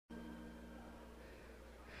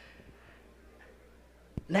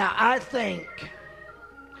Now, I think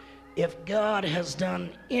if God has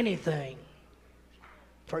done anything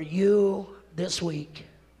for you this week,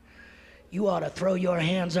 you ought to throw your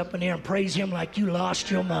hands up in the air and praise Him like you lost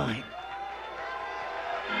your mind.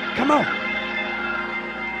 Come on.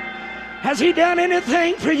 Has He done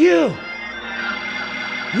anything for you?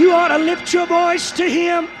 You ought to lift your voice to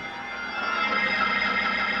Him.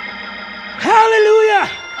 Hallelujah.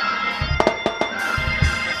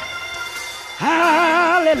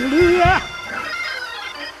 Hallelujah.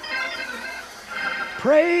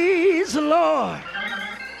 Praise the Lord.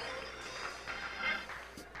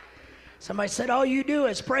 Somebody said, all you do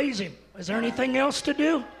is praise Him. Is there anything else to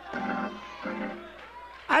do?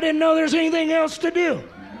 I didn't know there's anything else to do.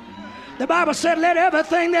 The Bible said, let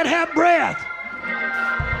everything that have breath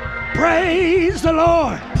praise the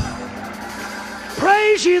Lord.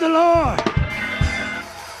 Praise ye the Lord.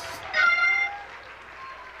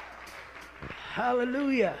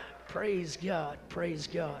 Hallelujah. Praise God. Praise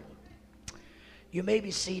God. You may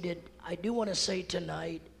be seated. I do want to say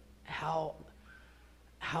tonight how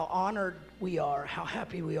honored we are, how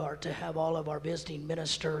happy we are to have all of our visiting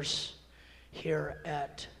ministers here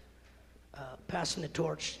at Passing the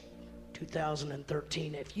Torch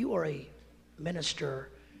 2013. If you are a minister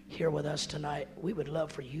here with us tonight, we would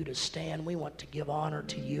love for you to stand. We want to give honor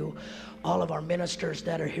to you. All of our ministers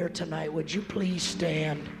that are here tonight, would you please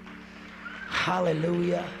stand?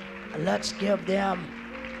 Hallelujah. Let's give them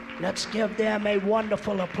a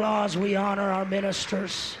wonderful applause. We honor our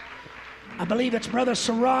ministers. I believe it's Brother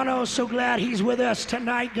Serrano. So glad he's with us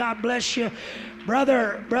tonight. God bless you.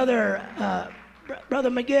 Brother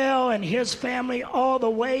Miguel and his family all the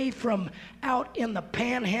way from out in the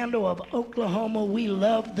panhandle of Oklahoma. We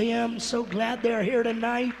love them. So glad they're here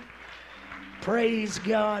tonight. Praise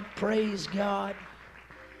God. Praise God.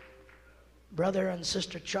 Brother and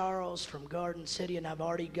Sister Charles from Garden City, and I've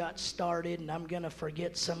already got started, and I'm going to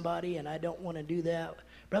forget somebody, and I don't want to do that.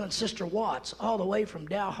 Brother and Sister Watts, all the way from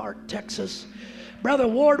Dalhart, Texas. Brother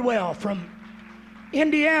Wardwell from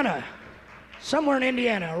Indiana, somewhere in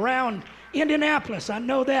Indiana, around Indianapolis, I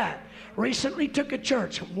know that. Recently took a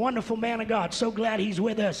church, wonderful man of God. So glad he's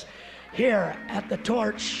with us here at the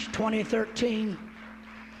Torch 2013.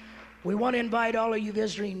 We want to invite all of you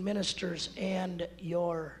visiting ministers and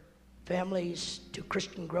your families to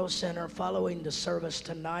Christian Growth Center following the service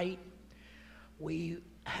tonight. We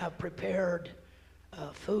have prepared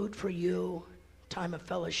food for you, time of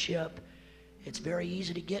fellowship. It's very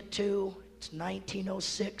easy to get to. It's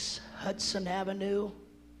 1906 Hudson Avenue,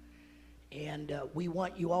 and we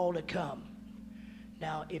want you all to come.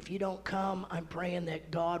 Now, if you don't come, I'm praying that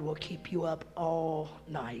God will keep you up all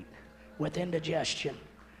night with indigestion,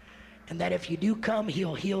 and that if you do come,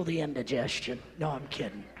 He'll heal the indigestion. No, I'm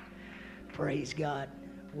kidding. Praise God.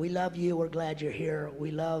 We love you. We're glad you're here.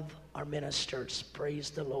 We love our ministers. Praise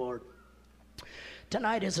the Lord.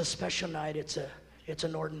 Tonight is a special night. It's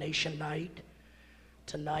an ordination night.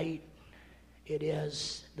 Tonight, it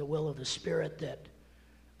is the will of the Spirit that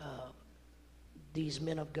these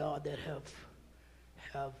men of God that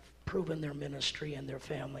have proven their ministry and their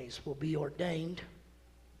families will be ordained.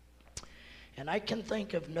 And I can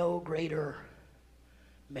think of no greater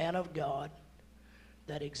man of God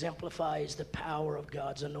that exemplifies the power of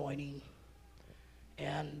God's anointing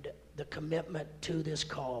and the commitment to this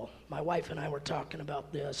call. My wife and I were talking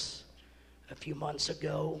about this a few months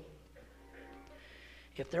ago.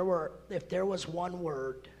 If there was one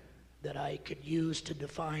word that I could use to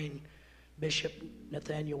define Bishop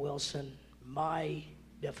Nathaniel Wilson, my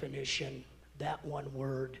definition, that one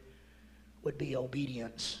word would be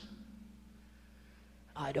obedience.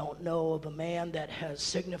 I don't know of a man that has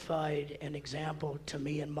signified an example to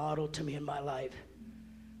me and modeled to me in my life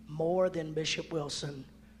more than Bishop Wilson,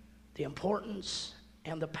 the importance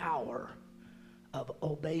and the power of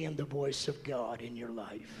obeying the voice of God in your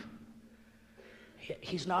life.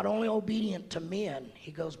 He's not only obedient to men,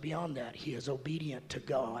 he goes beyond that. He is obedient to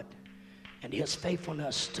God and his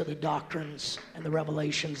faithfulness to the doctrines and the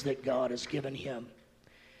revelations that God has given him.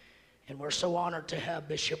 And we're so honored to have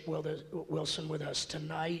Bishop Wilson with us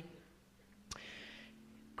tonight.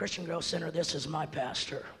 Christian Growth Center, this is my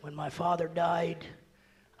pastor. When my father died,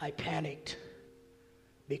 I panicked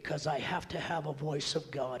because I have to have a voice of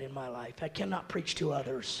God in my life. I cannot preach to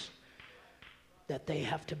others that they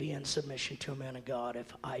have to be in submission to a man of God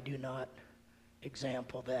if I do not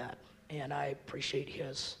example that. And I appreciate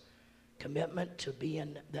his commitment to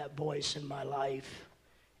being that voice in my life.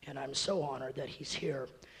 And I'm so honored that he's here.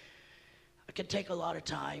 I could take a lot of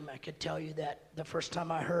time. I could tell you that the first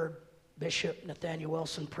time I heard Bishop Nathaniel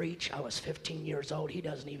Wilson preach, I was 15 years old. He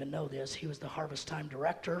doesn't even know this. He was the Harvest Time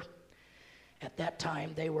director. At that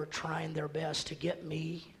time, they were trying their best to get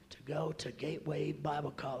me to go to Gateway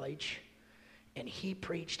Bible College, and he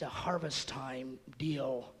preached a harvest time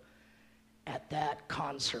deal at that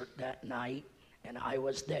concert that night, and I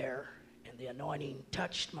was there, and the anointing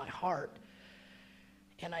touched my heart.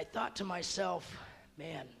 And I thought to myself,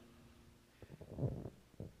 man, that's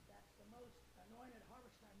the most anointed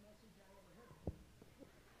harvest time message I ever heard.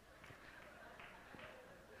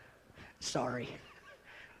 Sorry,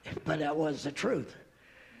 but that was the truth.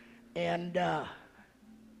 And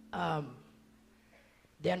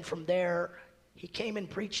then from there, he came and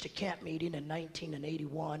preached a camp meeting in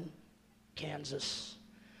 1981, Kansas.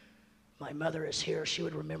 My mother is here. She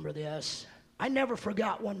would remember this. I never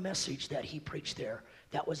forgot one message that he preached there.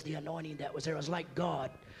 That was the anointing that was there. It was like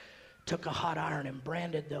God took a hot iron and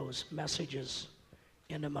branded those messages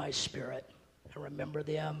into my spirit. I remember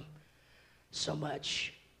them so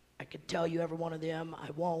much. I could tell you every one of them. I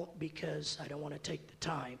won't, because I don't want to take the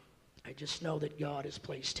time. I just know that God has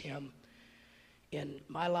placed him in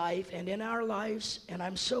my life and in our lives, and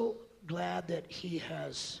I'm so glad that he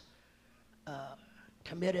has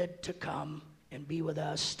committed to come and be with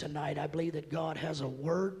us tonight. I believe that God has a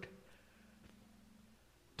word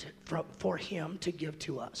for him to give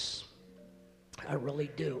to us. I really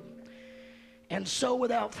do. And so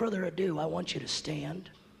without further ado, I want you to stand.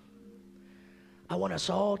 I want us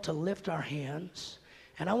all to lift our hands,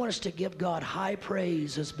 and I want us to give God high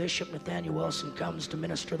praise as Bishop Nathaniel Wilson comes to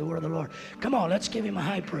minister the word of the Lord. Come on, let's give him a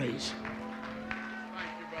high praise.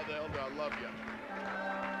 Thank you, Brother Elder. I love you.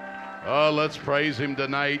 Oh, let's praise him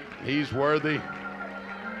tonight. He's worthy.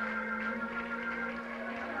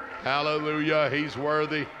 Hallelujah. He's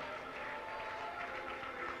worthy.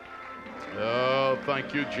 Oh,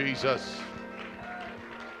 thank you, Jesus.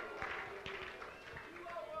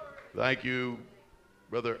 Thank you,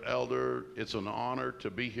 Brother Elder. It's an honor to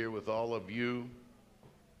be here with all of you.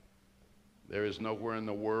 There is nowhere in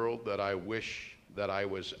the world that I wish that I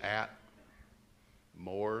was at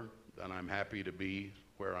more than I'm happy to be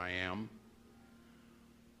where I am.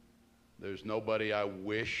 There's nobody I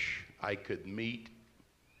wish I could meet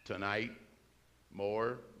tonight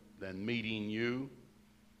more than meeting you.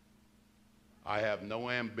 I have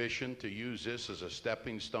no ambition to use this as a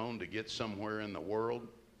stepping stone to get somewhere in the world.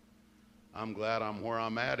 I'm glad I'm where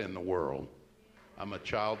I'm at in the world. I'm a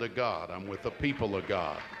child of God. I'm with the people of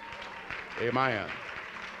God. Amen.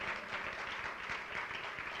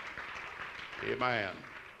 Amen.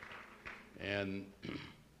 And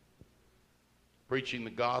preaching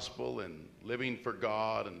the gospel and living for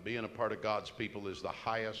God and being a part of God's people is the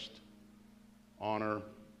highest honor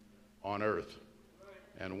on earth.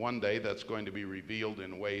 And one day that's going to be revealed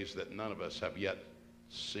in ways that none of us have yet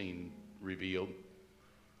seen revealed.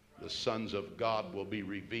 The sons of God will be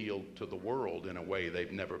revealed to the world in a way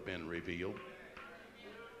they've never been revealed.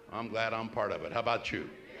 I'm glad I'm part of it. How about you?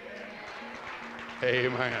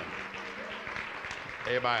 Amen.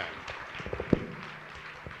 Amen.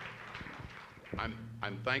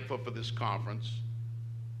 I'm thankful for this conference.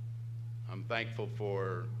 I'm thankful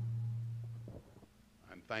for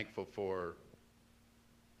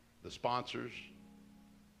the sponsors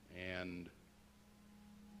and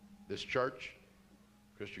this church,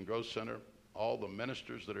 Christian Growth Center, all the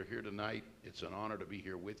ministers that are here tonight. It's an honor to be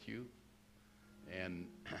here with you. And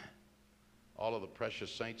all of the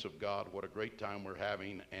precious saints of God, what a great time we're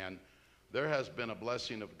having. And there has been a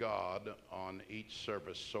blessing of God on each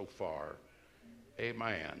service so far.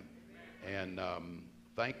 Amen. And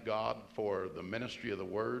thank God for the ministry of the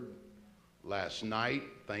word last night.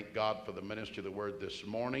 Thank God for the ministry of the word this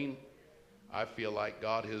morning. I feel like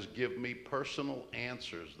God has given me personal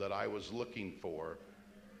answers that I was looking for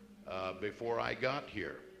before I got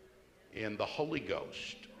here in the Holy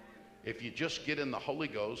Ghost. If you just get in the Holy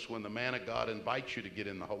Ghost, when the man of God invites you to get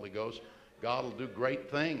in the Holy Ghost, God will do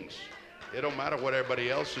great things. It don't matter what everybody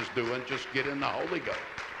else is doing, just get in the Holy Ghost.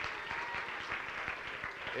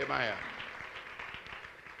 Amen.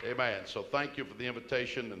 Amen. So thank you for the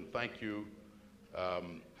invitation, and thank you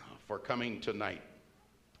for coming tonight.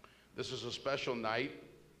 This is a special night.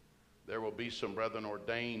 There will be some brethren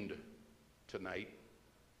ordained tonight.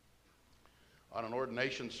 On an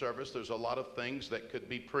ordination service, there's a lot of things that could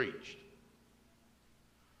be preached.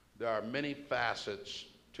 There are many facets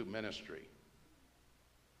to ministry.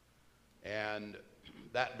 And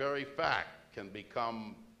that very fact can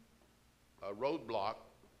become a roadblock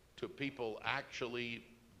to people actually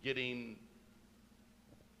getting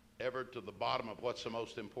ever to the bottom of what's the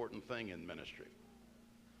most important thing in ministry.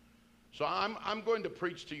 So I'm going to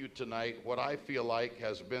preach to you tonight what I feel like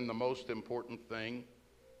has been the most important thing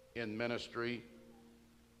in ministry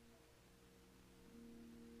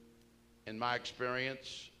in my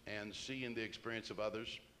experience and seeing the experience of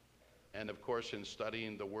others, and of course in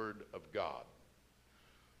studying the Word of God.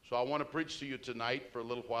 So I want to preach to you tonight for a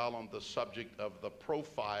little while on the subject of the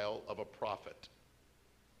profile of a prophet.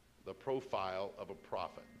 The profile of a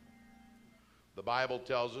prophet. The Bible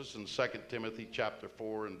tells us in 2 Timothy chapter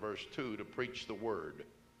 4 and verse 2 to preach the Word.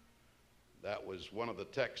 That was one of the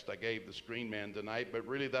texts I gave the screen man tonight, but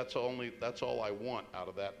really that's all I want out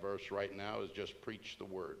of that verse right now is just preach the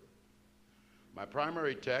Word. My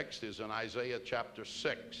primary text is in Isaiah chapter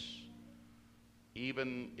 6.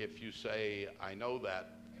 Even if you say, I know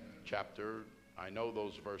that chapter, I know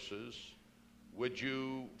those verses, would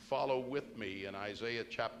you follow with me in Isaiah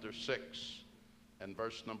chapter 6 and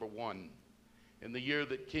verse number 1? In the year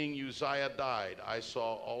that King Uzziah died, I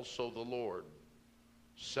saw also the Lord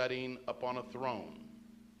setting upon a throne,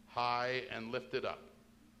 high and lifted up,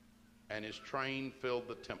 and his train filled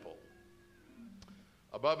the temple.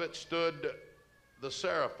 Above it stood the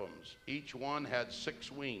seraphims. Each one had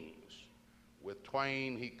 6 wings. With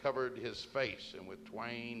twain he covered his face, and with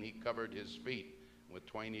twain he covered his feet, and with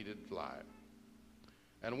twain he did fly.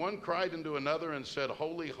 And one cried unto another and said,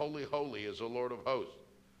 Holy, holy, holy is the Lord of hosts.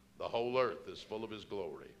 The whole earth is full of his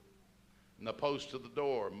glory. And the post of the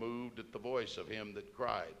door moved at the voice of him that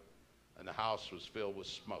cried, and the house was filled with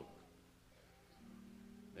smoke.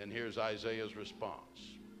 Then here's Isaiah's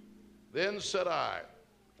response. Then said I,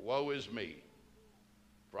 Woe is me,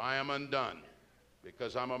 for I am undone,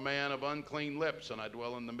 because I'm a man of unclean lips, and I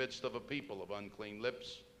dwell in the midst of a people of unclean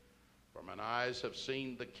lips. For mine eyes have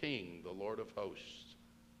seen the King, the Lord of hosts.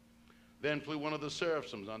 Then flew one of the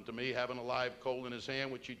seraphims unto me, having a live coal in his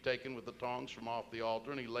hand, which he'd taken with the tongs from off the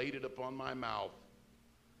altar, and he laid it upon my mouth,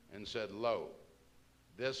 and said, Lo,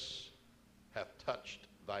 this hath touched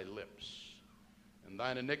thy lips, and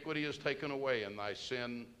thine iniquity is taken away, and thy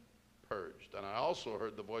sin purged. And I also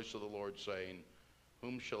heard the voice of the Lord saying,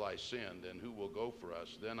 Whom shall I send, and who will go for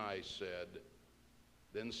us? Then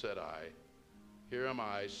said I, Here am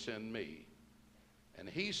I, send me. And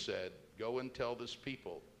he said, Go and tell this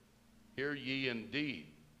people, Hear ye indeed,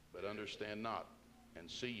 but understand not,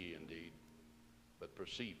 and see ye indeed, but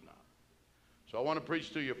perceive not. So I want to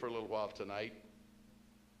preach to you for a little while tonight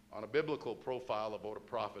on a biblical profile of what a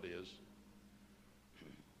prophet is,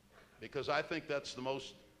 because I think that's the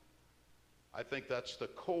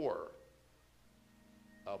core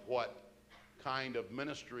of what kind of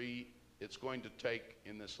ministry it's going to take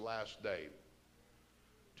in this last day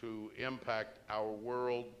to impact our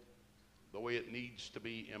world the way it needs to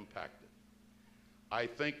be impacted. I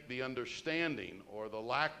think the understanding or the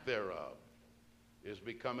lack thereof is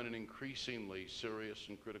becoming an increasingly serious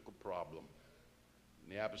and critical problem in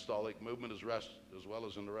the apostolic movement as well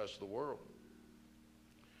as in the rest of the world.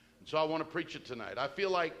 And so I want to preach it tonight. I feel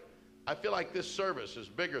like this service is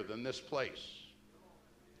bigger than this place.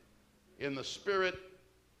 In the spirit,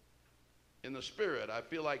 I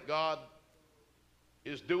feel like God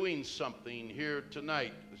is doing something here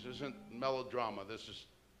tonight. This isn't melodrama. This is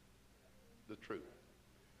the truth.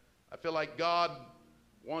 I feel like God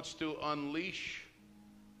wants to unleash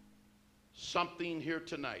something here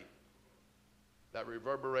tonight that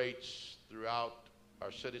reverberates throughout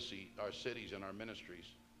our cities and our ministries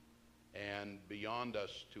and beyond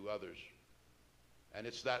us to others. And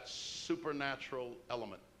it's that supernatural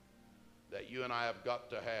element that you and I have got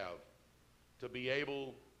to have to be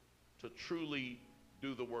able to truly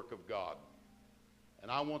do the work of God. And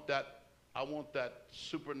I want that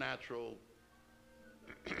supernatural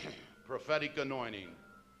prophetic anointing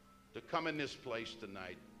to come in this place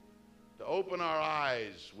tonight, to open our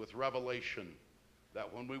eyes with revelation,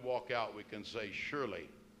 that when we walk out we can say, surely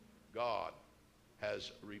God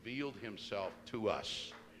has revealed himself to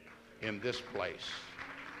us in this place.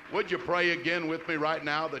 Would you pray again with me right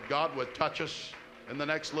now that God would touch us in the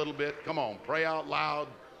next little bit? Come on, pray out loud.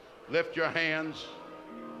 Lift your hands.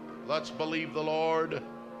 Let's believe the Lord.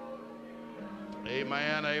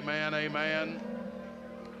 Amen, amen, amen.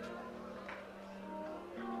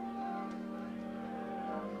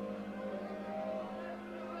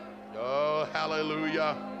 Oh,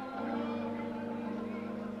 hallelujah.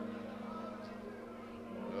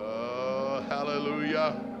 Oh,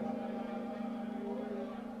 hallelujah.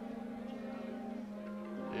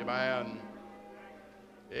 Amen.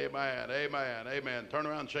 Amen, amen, amen. Turn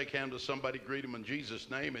around and shake hands with somebody, greet them in Jesus'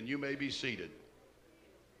 name, and you may be seated.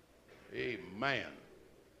 Amen.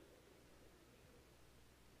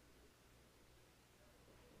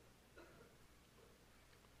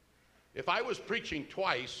 If I was preaching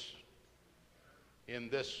twice in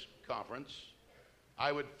this conference,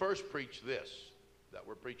 I would first preach this that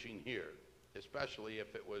we're preaching here, especially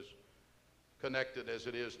if it was connected as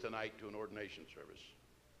it is tonight to an ordination service.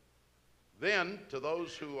 Then, to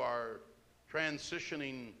those who are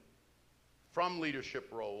transitioning from leadership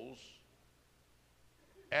roles,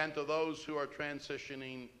 and to those who are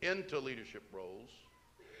transitioning into leadership roles,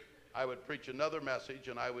 I would preach another message,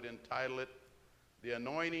 and I would entitle it, The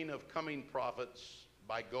Anointing of Coming Prophets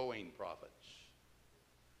by Going Prophets.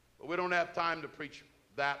 But we don't have time to preach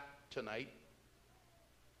that tonight.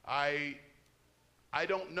 I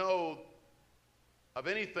don't know of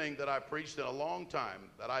anything that I've preached in a long time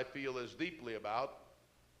that I feel as deeply about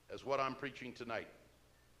as what I'm preaching tonight,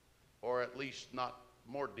 or at least not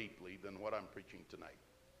more deeply than what I'm preaching tonight.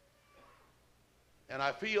 And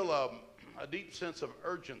I feel a deep sense of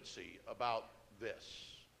urgency about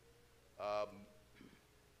this.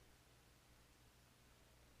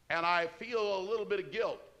 And I feel a little bit of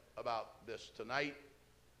guilt about this tonight.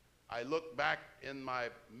 I look back in my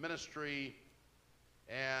ministry,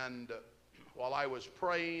 and while I was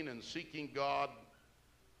praying and seeking God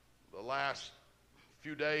the last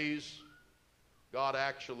few days, God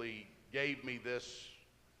actually gave me this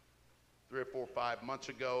 3 or 4 or 5 months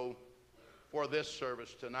ago for this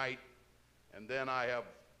service tonight. And then I have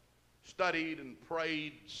studied and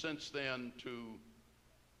prayed since then to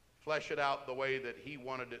flesh it out the way that he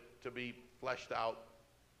wanted it to be fleshed out.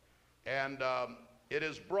 And it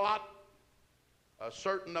has brought a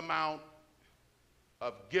certain amount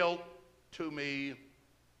of guilt to me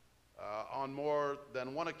on more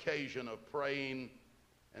than one occasion of praying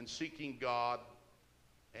and seeking God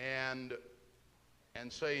and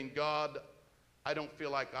saying, God, I don't feel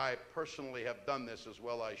like I personally have done this as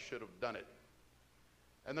well as I should have done it.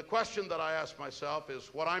 And the question that I ask myself is,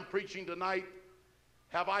 what I'm preaching tonight,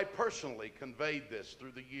 have I personally conveyed this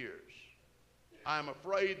through the years? I'm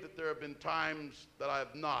afraid that there have been times that I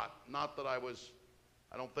have not. Not that I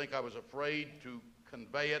don't think I was afraid to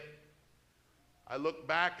convey it. I look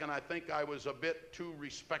back and I think I was a bit too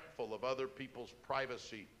respectful of other people's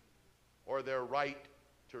privacy or their right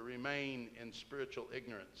to remain in spiritual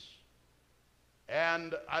ignorance.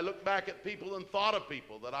 And I look back at people and thought of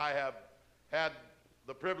people that I have had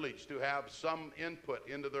the privilege to have some input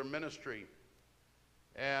into their ministry.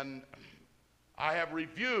 And I have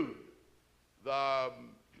reviewed the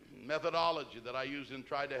methodology that I used and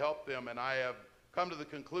tried to help them, and I have come to the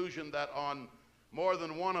conclusion that on more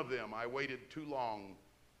than one of them, I waited too long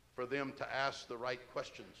for them to ask the right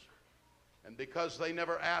questions. And because they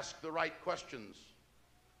never asked the right questions,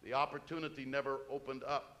 the opportunity never opened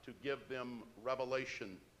up to give them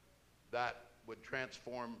revelation that would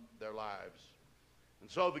transform their lives. And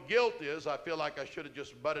so the guilt is, I feel like I should have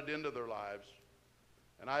just butted into their lives.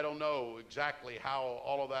 And I don't know exactly how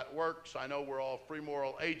all of that works. I know we're all free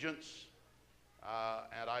moral agents,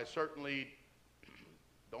 and I certainly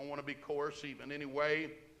don't want to be coercive in any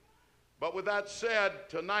way. But with that said,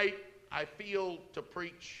 tonight I feel to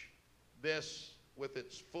preach this with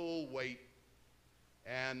its full weight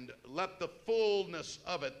and let the fullness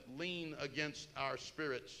of it lean against our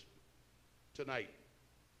spirits tonight.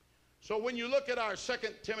 So when you look at our 2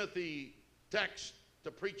 Timothy text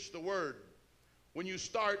to preach the word, when you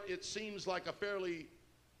start, it seems like a fairly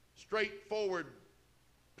straightforward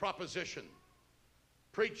proposition.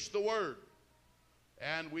 Preach the word.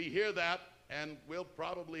 And we hear that, and we'll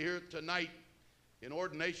probably hear it tonight in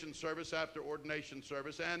ordination service after ordination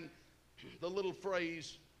service. And the little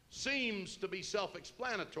phrase seems to be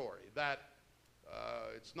self-explanatory, that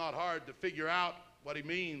it's not hard to figure out what he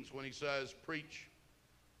means when he says, preach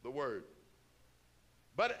the word.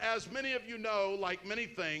 But as many of you know, like many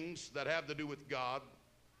things that have to do with God,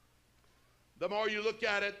 the more you look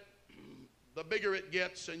at it, the bigger it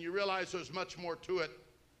gets, and you realize there's much more to it.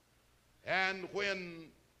 And when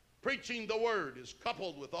preaching the word is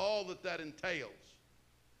coupled with all that that entails,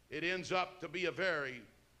 it ends up to be a very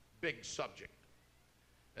big subject.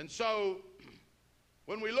 And so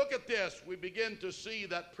when we look at this, we begin to see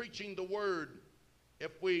that preaching the word,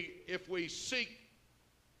 if we seek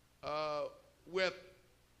with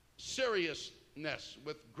seriousness,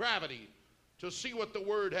 with gravity, to see what the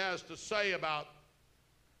word has to say about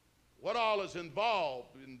what all is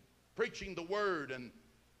involved in preaching the word, and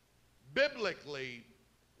biblically,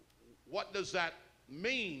 what does that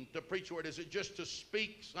mean to preach the word? Is it just to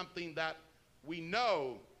speak something that we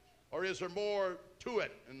know, or is there more to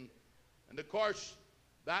it? And of course,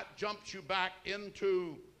 that jumps you back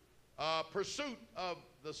into pursuit of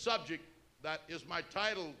the subject that is my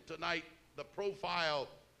title tonight, The Profile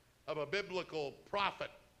of a Biblical Prophet.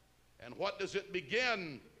 And what does it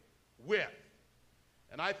begin with?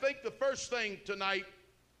 And I think the first thing tonight,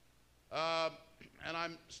 and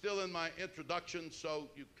I'm still in my introduction, so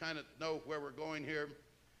you kind of know where we're going here.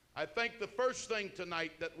 I think the first thing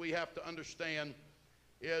tonight that we have to understand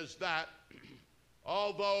is that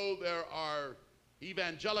although there are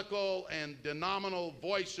evangelical and denominational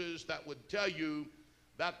voices that would tell you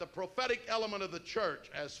that the prophetic element of the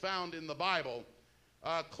church, as found in the Bible,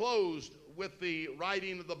 closed with the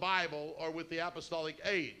writing of the Bible or with the apostolic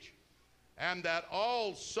age, and that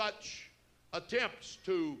all such attempts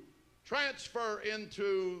to transfer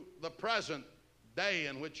into the present day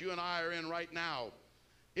in which you and I are in right now,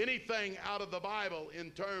 anything out of the Bible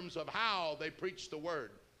in terms of how they preach the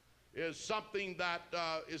word, is something that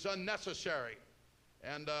is unnecessary.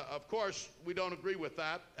 And of course, we don't agree with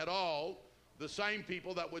that at all. The same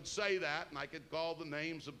people that would say that, and I could call the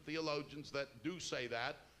names of theologians that do say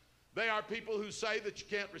that, they are people who say that you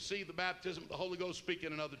can't receive the baptism of the Holy Ghost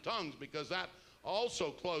speaking in other tongues, because that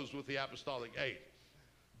also closed with the apostolic age.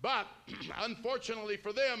 But unfortunately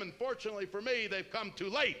for them, and fortunately for me, they've come too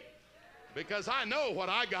late, because I know what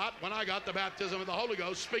I got when I got the baptism of the Holy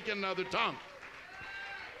Ghost speaking in other tongues.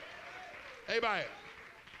 Amen.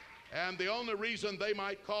 And the only reason they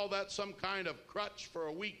might call that some kind of crutch for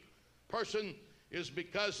a weak person is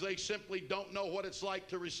because they simply don't know what it's like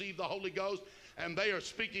to receive the Holy Ghost, and they are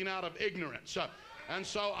speaking out of ignorance. And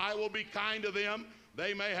so I will be kind to them.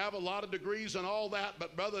 They may have a lot of degrees and all that,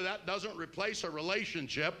 but brother, that doesn't replace a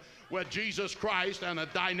relationship with Jesus Christ and a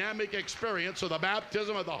dynamic experience of the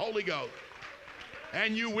baptism of the Holy Ghost.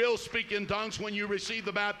 And you will speak in tongues when you receive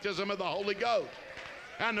the baptism of the Holy Ghost.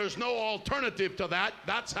 And there's no alternative to that.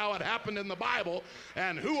 That's how it happened in the Bible.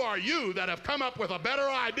 And who are you that have come up with a better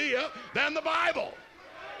idea than the Bible?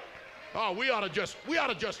 Oh,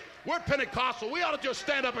 we're Pentecostal. We ought to just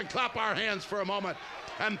stand up and clap our hands for a moment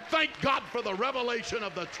and thank God for the revelation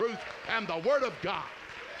of the truth and the Word of God.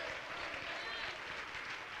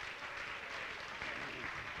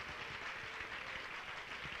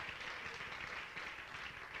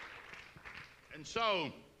 And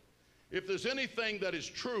so, if there's anything that is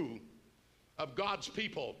true of God's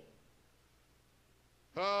people,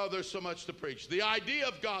 oh, there's so much to preach. The idea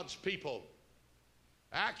of God's people,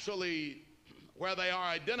 actually, where they are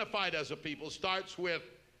identified as a people, starts with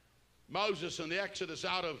Moses and the Exodus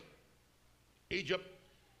out of Egypt.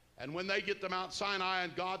 And when they get to Mount Sinai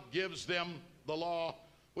and God gives them the law,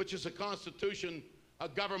 which is a constitution, a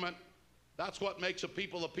government, that's what makes a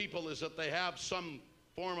people, is that they have some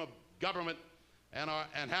form of government and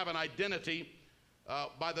have an identity.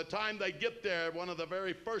 By the time they get there, one of the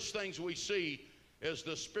very first things we see is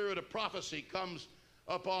the spirit of prophecy comes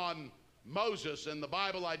upon Moses, and the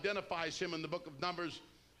Bible identifies him in the book of Numbers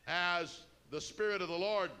as the Spirit of the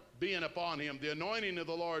Lord being upon him, the anointing of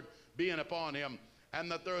the Lord being upon him,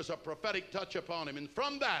 and that there is a prophetic touch upon him. And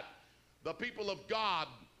from that, the people of God,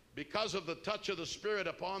 because of the touch of the Spirit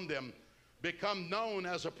upon them, become known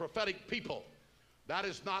as a prophetic people. That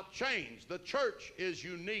is not changed. The church is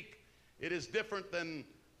unique. It is different than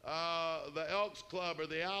the Elks Club or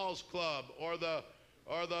the Owls Club or the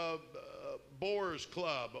Boars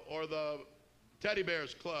Club or the Teddy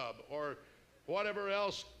Bears Club or whatever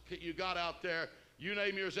else you got out there. You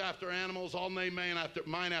name yours after animals, I'll name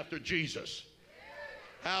mine after Jesus.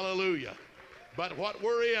 Hallelujah. But what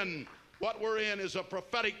we're in is a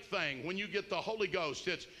prophetic thing. When you get the Holy Ghost,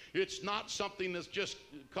 it's not something that's just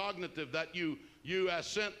cognitive that you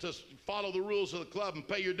assent to follow the rules of the club and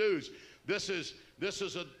pay your dues. This is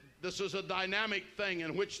a dynamic thing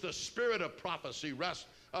in which the spirit of prophecy rests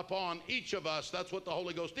upon each of us. That's what the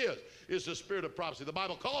Holy Ghost is the spirit of prophecy. The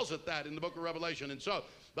Bible calls it that in the book of Revelation. And so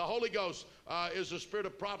the Holy Ghost is the spirit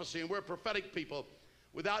of prophecy, and we're prophetic people.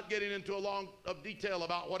 Without getting into a long of detail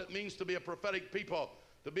about what it means to be a prophetic people,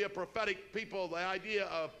 the idea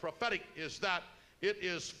of prophetic is that it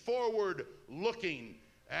is forward looking,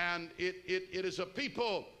 and it is a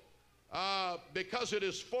people, because it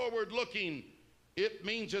is forward looking, it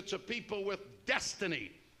means it's a people with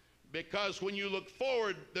destiny. Because when you look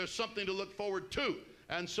forward, there's something to look forward to.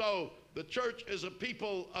 And so the church is a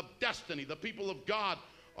people of destiny. The people of God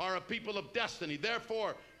are a people of destiny.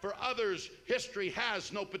 Therefore, for others, history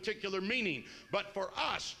has no particular meaning. But for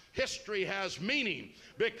us, history has meaning,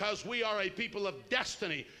 because we are a people of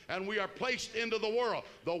destiny and we are placed into the world.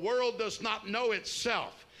 The world does not know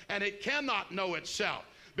itself, and it cannot know itself,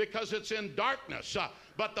 because it's in darkness.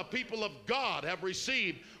 But the people of God have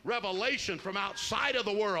received revelation from outside of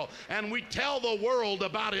the world, and we tell the world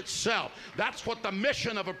about itself. That's what the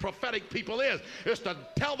mission of a prophetic people is to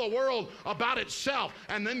tell the world about itself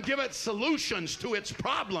and then give it solutions to its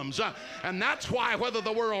problems. And that's why, whether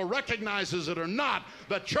the world recognizes it or not,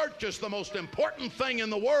 the church is the most important thing in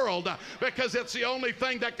the world, because it's the only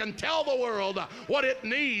thing that can tell the world what it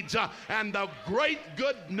needs, and the great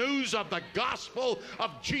good news of the gospel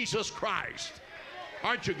of Jesus Christ.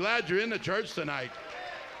 Aren't you glad you're in the church tonight?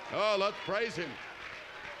 Oh, let's praise him.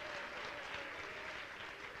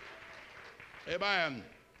 Amen.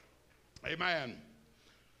 Amen.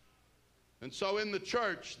 And so in the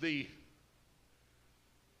church, the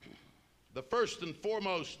first and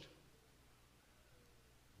foremost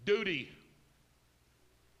duty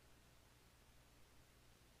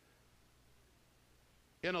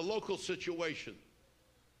in a local situation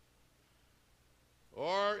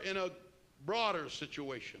or in a broader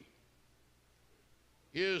situation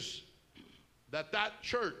is that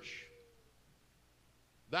church,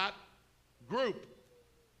 that group,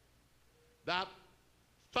 that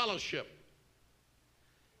fellowship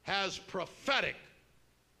has prophetic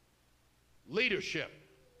leadership,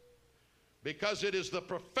 because it is the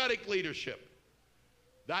prophetic leadership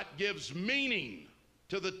that gives meaning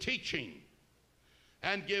to the teaching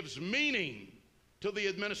and gives meaning to the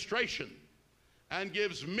administration and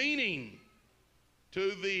gives meaning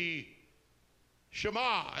to the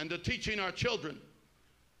Shema and to teaching our children.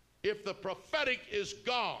 If the prophetic is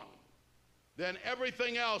gone, then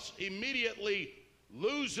everything else immediately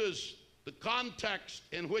loses the context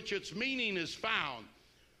in which its meaning is found.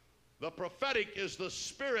 The prophetic is the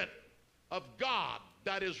Spirit of God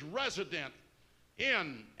that is resident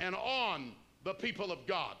in and on the people of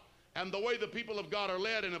God. And the way the people of God are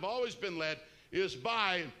led and have always been led is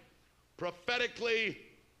by prophetically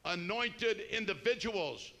anointed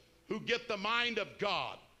individuals who get the mind of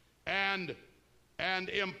God and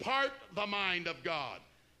impart the mind of God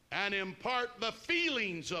and impart the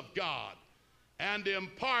feelings of God and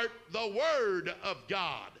impart the word of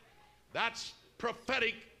God. That's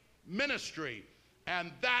prophetic ministry,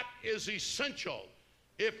 and that is essential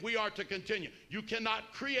if we are to continue. You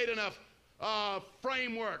cannot create enough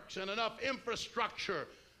frameworks and enough infrastructure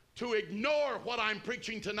to ignore what I'm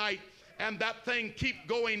preaching tonight and that thing keep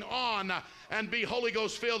going on and be Holy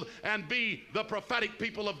Ghost filled and be the prophetic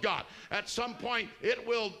people of God. At some point it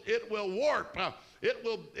will warp, it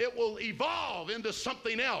will evolve into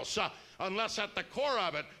something else, unless at the core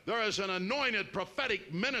of it there is an anointed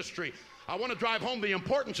prophetic ministry. I want to drive home the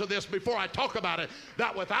importance of this before I talk about it,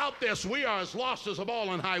 that without this we are as lost as a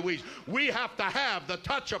ball in high weeds. We have to have the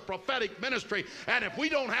touch of prophetic ministry, and if we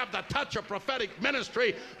don't have the touch of prophetic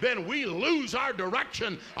ministry, then we lose our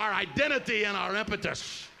direction, our identity, and our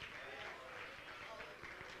impetus.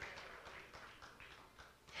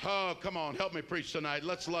 Oh, come on, help me preach tonight.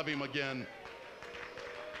 Let's love him again.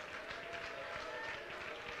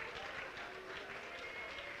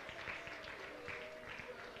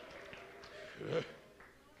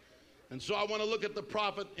 And so I want to look at the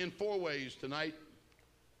prophet in four ways tonight.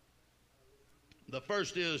 The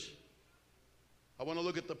first is, I want to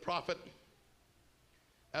look at the prophet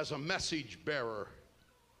as a message bearer.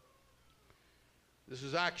 This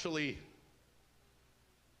is actually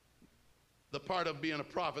the part of being a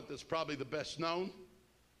prophet that's probably the best known.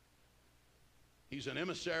 He's an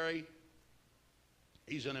emissary.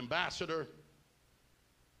 He's an ambassador.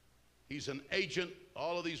 He's an agent.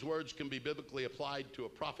 All of these words can be biblically applied to a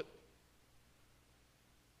prophet.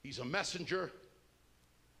 He's a messenger.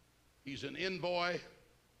 He's an envoy.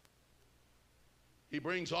 He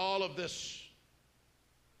brings all of this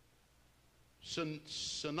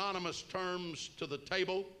synonymous terms to the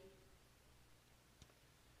table.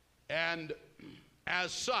 And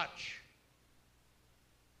as such,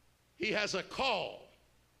 he has a call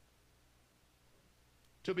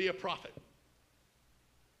to be a prophet.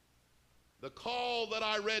 The call that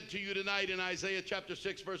I read to you tonight in Isaiah chapter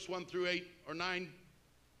 6, verse 1 through 8 or 9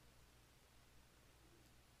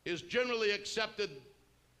 is generally accepted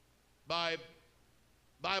by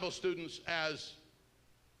Bible students as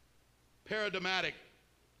paradigmatic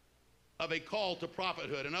of a call to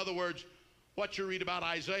prophethood. In other words, what you read about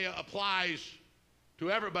Isaiah applies to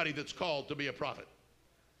everybody that's called to be a prophet.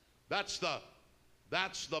 That's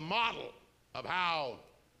the model of how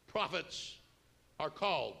prophets are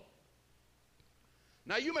called.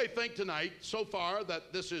 Now, you may think tonight, so far,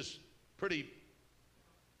 that this is pretty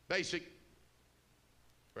basic.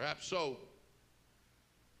 Perhaps so.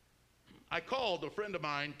 I called a friend of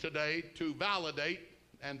mine today to validate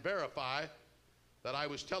and verify that I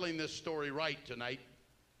was telling this story right tonight.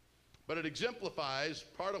 But it exemplifies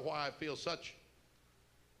part of why I feel such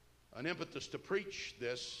an impetus to preach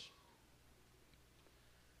this.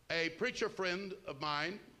 A preacher friend of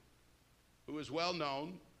mine, who is well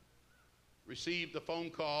known, received a phone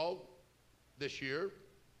call this year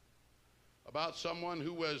about someone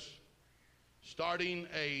who was starting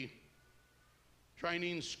a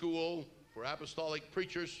training school for apostolic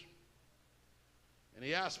preachers. And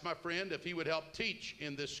he asked my friend if he would help teach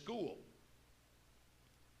in this school.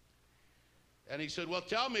 And he said, well,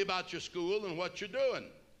 tell me about your school and what you're doing.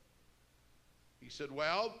 He said,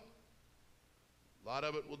 well, a lot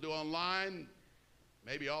of it we'll do online,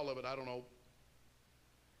 maybe all of it, I don't know.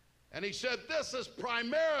 And he said, this is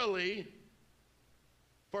primarily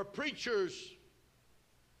for preachers.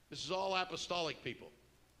 This is all apostolic people.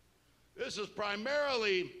 This is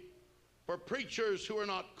primarily for preachers who are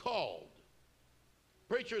not called.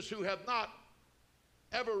 Preachers who have not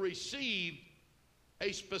ever received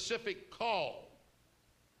a specific call.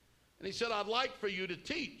 And he said, I'd like for you to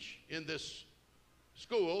teach in this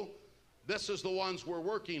school. This is the ones we're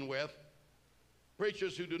working with.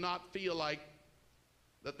 Preachers who do not feel like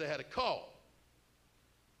that they had a call.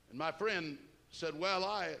 And my friend said, well,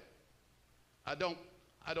 I don't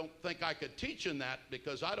think I could teach in that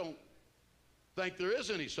because I don't think there is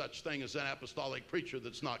any such thing as an apostolic preacher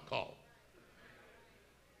that's not called.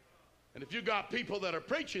 And if you got people that are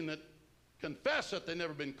preaching that confess that they've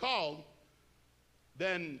never been called,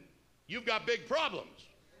 then you've got big problems.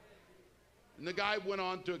 And the guy went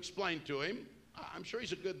on to explain to him, I'm sure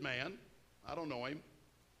he's a good man. I don't know him,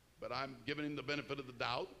 but I'm giving him the benefit of the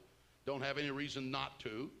doubt. Don't have any reason not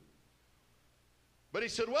to. But he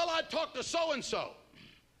said, well, I talked to so-and-so,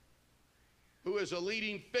 who is a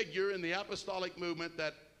leading figure in the apostolic movement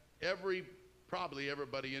that probably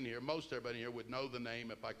everybody in here, most everybody in here would know the name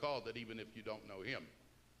if I called it, even if you don't know him.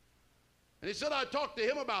 And he said, I talked to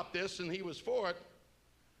him about this, and he was for it.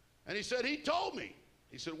 And he said, he told me.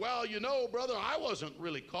 He said, well, you know, brother, I wasn't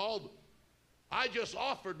really called. I just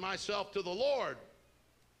offered myself to the Lord.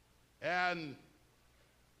 And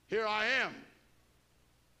here I am.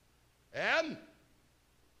 And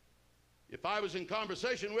if I was in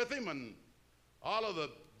conversation with him and all of the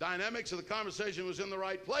dynamics of the conversation was in the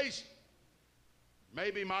right place,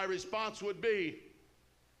 maybe my response would be,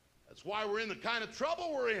 that's why we're in the kind of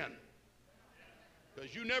trouble we're in.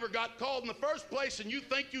 Because you never got called in the first place and you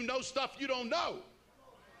think you know stuff you don't know.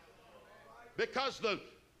 Because the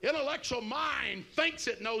intellectual mind thinks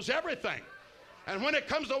it knows everything. And when it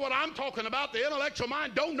comes to what I'm talking about, the intellectual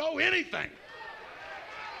mind don't know anything.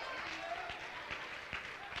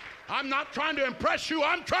 I'm not trying to impress you.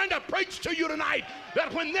 I'm trying to preach to you tonight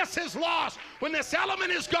that when this is lost, when this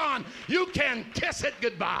element is gone, you can kiss it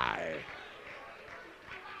goodbye.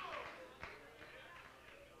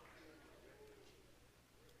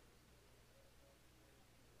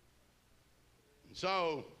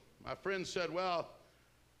 So my friend said, well,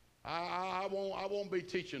 I won't be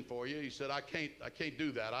teaching for you. He said, I can't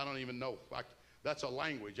do that. I don't even know. That's a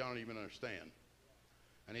language I don't even understand.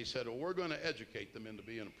 And he said, well, we're going to educate them into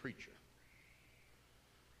being a preacher.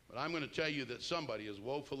 But I'm going to tell you that somebody is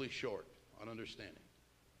woefully short on understanding.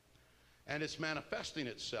 And it's manifesting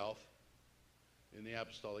itself in the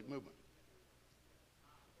apostolic movement.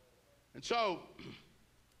 And so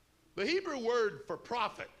the Hebrew word for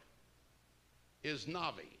prophet is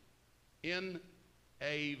Navi. N-A-V-I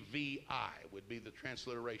would be the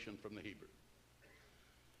transliteration from the Hebrew.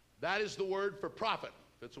 That is the word for prophet.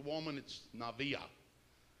 If it's a woman, it's Navia.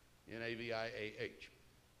 N-A-V-I-A-H.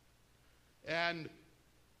 And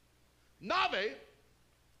Navi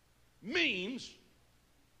means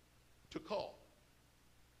to call.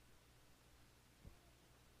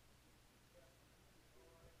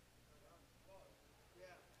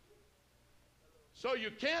 So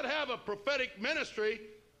you can't have a prophetic ministry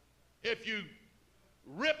if you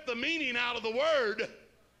rip the meaning out of the word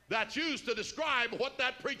that's used to describe what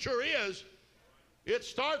that preacher is. It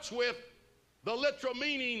starts with the literal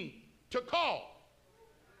meaning to call.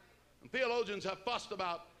 And theologians have fussed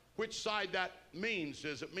about which side that means.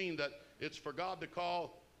 Does it mean that it's for God to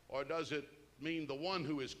call, or does it mean the one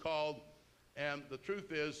who is called? And the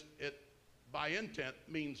truth is, it by intent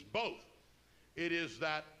means both. It is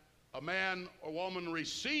that a man or woman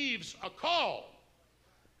receives a call,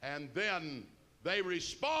 and then they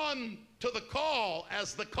respond to the call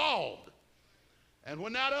as the called. And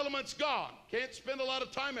when that element's gone, can't spend a lot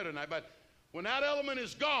of time here tonight, but when that element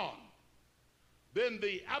is gone, then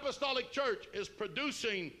the apostolic church is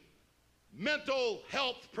producing mental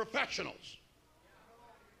health professionals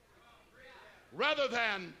rather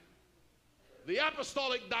than the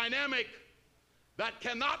apostolic dynamic that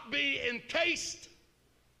cannot be encased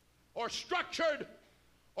or structured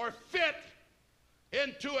or fit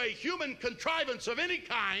into a human contrivance of any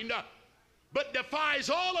kind, but defies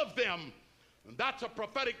all of them. And that's a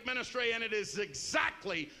prophetic ministry, and it is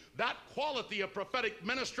exactly that quality of prophetic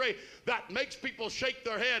ministry that makes people shake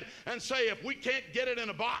their head and say, if we can't get it in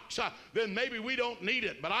a box, then maybe we don't need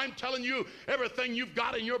it. But I'm telling you, everything you've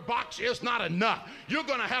got in your box is not enough. You're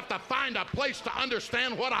going to have to find a place to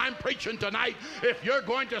understand what I'm preaching tonight if you're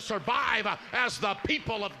going to survive as the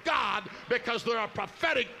people of God, because they're a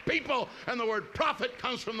prophetic people, and the word prophet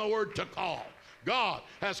comes from the word to call. God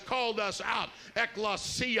has called us out.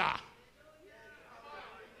 Ecclesia.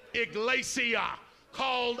 Iglesia,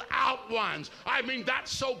 called out ones. I mean,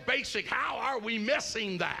 that's so basic. How are we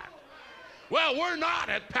missing that? Well, we're not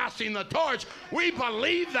at passing the torch. We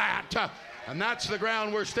believe that. And that's the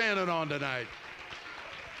ground we're standing on tonight.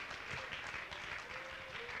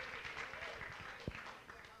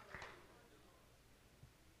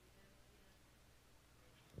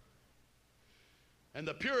 And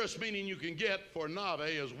the purest meaning you can get for nave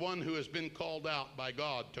is one who has been called out by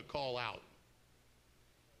God to call out.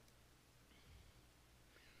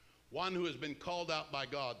 One who has been called out by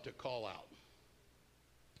God to call out.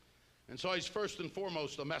 And so he's first and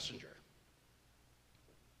foremost a messenger.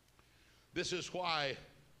 This is why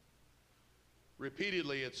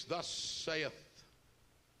repeatedly it's thus saith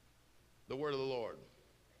the word of the Lord.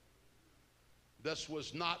 This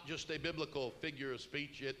was not just a biblical figure of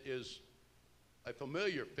speech. It is a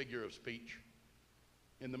familiar figure of speech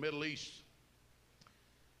in the Middle East.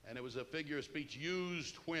 And it was a figure of speech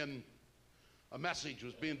used when a message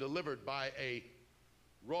was being delivered by a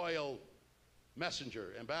royal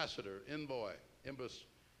messenger, ambassador, envoy,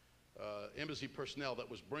 embassy personnel that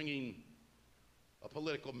was bringing a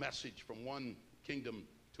political message from one kingdom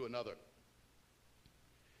to another.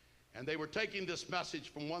 And they were taking this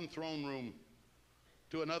message from one throne room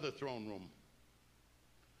to another throne room.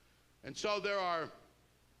 And so there are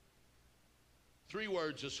three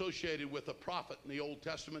words associated with a prophet in the Old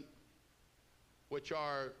Testament, which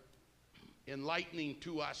are enlightening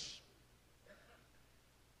to us,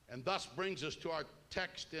 and thus brings us to our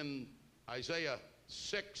text in Isaiah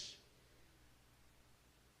 6,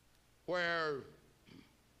 where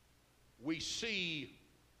we see,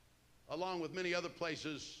 along with many other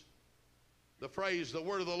places, the phrase, the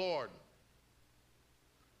word of the Lord.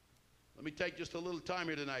 Let me take just a little time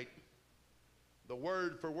here tonight. The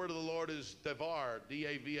word for word of the Lord is Davar,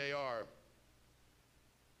 D-A-V-A-R.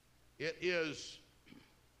 It is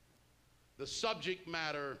the subject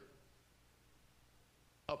matter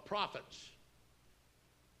of prophets.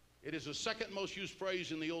 It is the second most used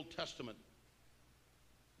phrase in the Old Testament,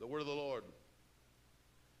 the word of the Lord.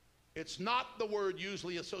 It's not the word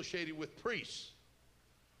usually associated with priests.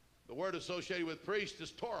 The word associated with priests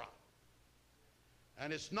is Torah.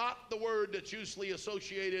 And it's not the word that's usually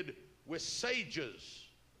associated with sages.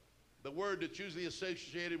 The word that's usually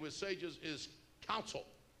associated with sages is counsel.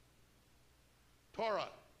 Torah,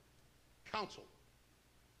 counsel.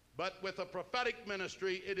 But with a prophetic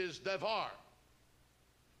ministry, it is Devar,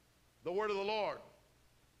 the word of the Lord.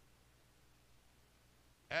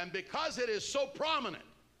 And because it is so prominent,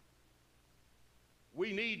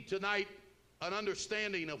 we need tonight an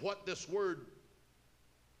understanding of what this word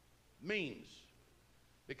means.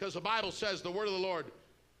 Because the Bible says the word of the Lord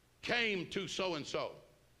came to so-and-so.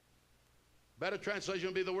 Better translation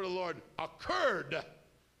would be the word of the Lord occurred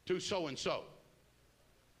to so-and-so.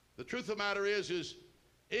 The truth of the matter is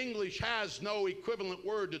English has no equivalent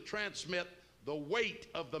word to transmit the weight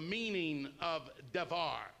of the meaning of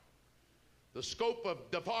Devar. The scope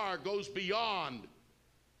of Devar goes beyond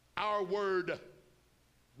our word,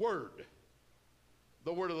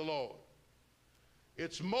 the word of the Lord.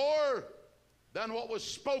 It's more than what was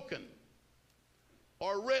spoken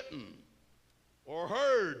or written or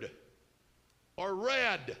heard or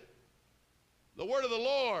read. The word of the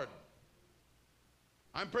Lord.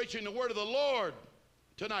 I'm preaching the word of the Lord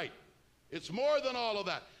tonight. It's more than all of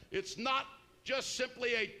that. It's not just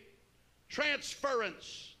simply a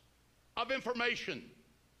transference of information.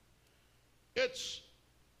 It's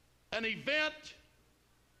an event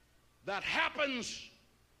that happens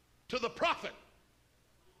to the prophet.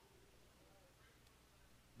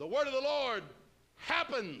 The word of the Lord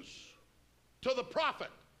happens to the prophet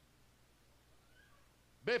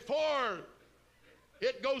before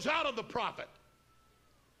it goes out of the prophet.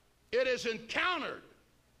 It is encountered.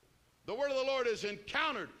 The word of the Lord is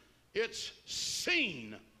encountered. It's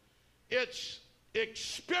seen. It's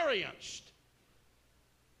experienced.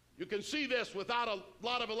 You can see this without a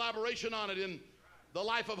lot of elaboration on it in the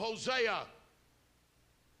life of Hosea,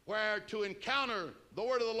 where to encounter the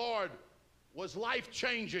word of the Lord, was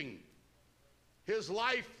life-changing. His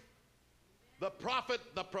life, the prophet,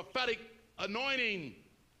 the prophetic anointing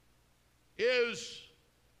is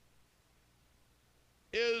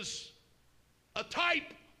a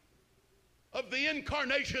type of the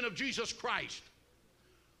incarnation of Jesus Christ,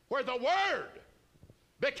 where the Word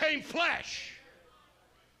became flesh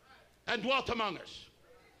and dwelt among us.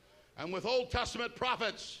 And with Old Testament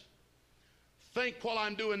prophets, think while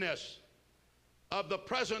I'm doing this of the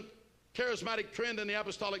present charismatic trend in the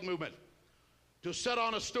apostolic movement to sit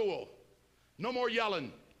on a stool. No more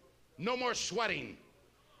yelling, no more sweating,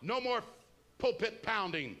 no more pulpit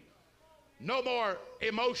pounding, no more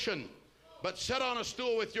emotion, but sit on a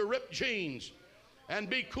stool with your ripped jeans and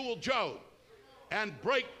be cool Joe and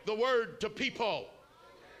break the word to people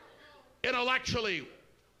intellectually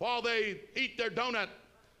while they eat their donut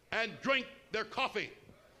and drink their coffee.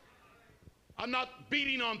 I'm not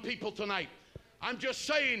beating on people tonight. I'm just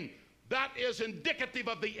saying that is indicative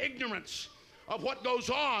of the ignorance of what goes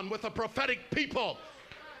on with a prophetic people.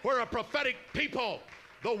 Where a prophetic people,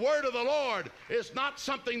 the word of the Lord is not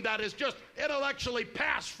something that is just intellectually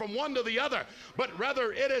passed from one to the other, but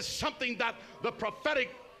rather it is something that the prophetic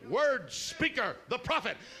word speaker, the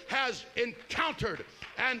prophet, has encountered,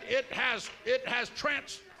 and it has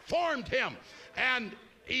transformed him, and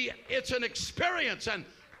it's an experience,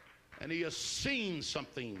 and he has seen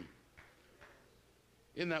something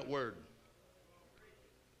in that word.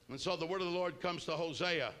 And so the word of the Lord comes to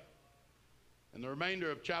Hosea, and the remainder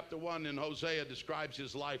of chapter 1 in Hosea describes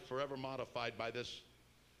his life forever modified by this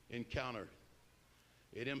encounter.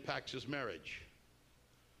 It impacts his marriage.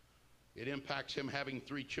 It impacts him having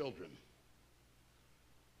 3 children.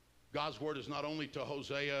 God's word is not only to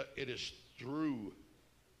Hosea, it is through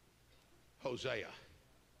Hosea.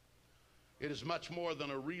 It is much more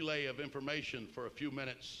than a relay of information for a few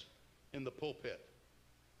minutes in the pulpit.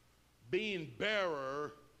 Being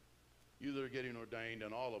bearer, you that are getting ordained,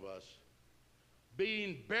 and all of us,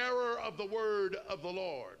 being bearer of the word of the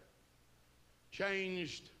Lord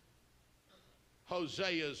changed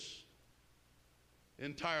Hosea's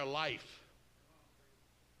entire life,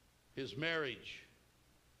 his marriage,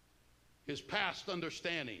 his past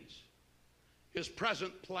understandings, his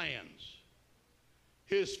present plans,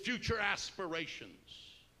 his future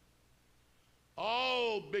aspirations,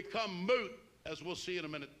 all become moot, as we'll see in a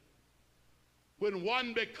minute, when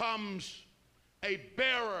one becomes a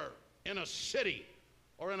bearer in a city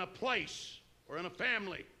or in a place or in a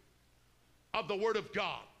family of the Word of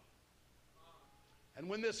God. And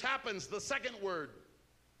when this happens, the second word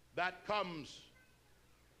that comes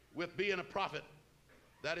with being a prophet,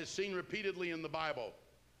 that is seen repeatedly in the Bible,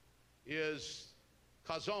 is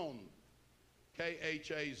chazon,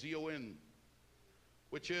 K-H-A-Z-O-N,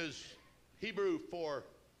 which is Hebrew for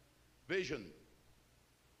vision.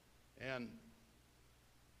 And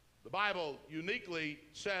the Bible uniquely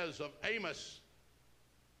says of Amos,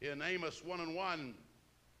 in Amos 1:1,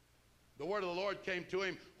 the word of the Lord came to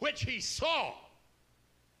him, which he saw.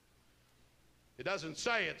 It doesn't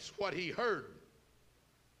say it's what he heard.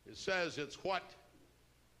 It says it's what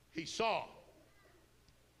he saw.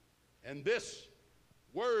 And this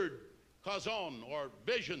word, chazon, or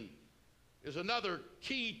vision, is another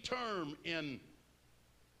key term in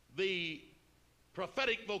the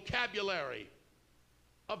prophetic vocabulary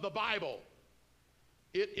of the Bible.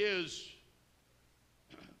 It is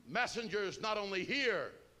messengers not only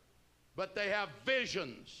hear, but they have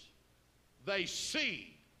visions. They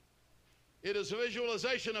see. It is a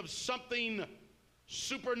visualization of something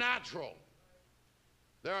supernatural.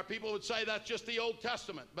 There are people who would say that's just the Old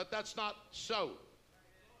Testament, but that's not so.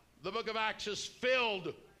 The book of Acts is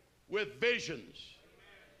filled with visions.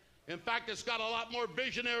 In fact, it's got a lot more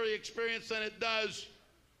visionary experience than it does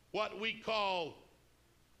what we call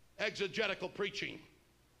exegetical preaching.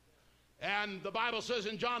 And the Bible says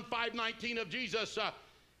in John 5:19 of Jesus,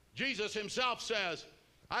 Jesus himself says,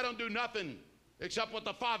 I don't do nothing except what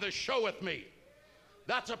the Father showeth me.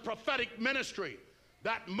 That's a prophetic ministry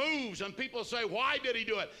that moves, and people say, why did he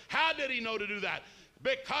do it? How did he know to do that?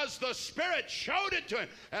 Because the Spirit showed it to him.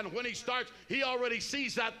 And when he starts, he already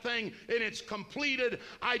sees that thing in its completed,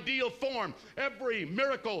 ideal form. Every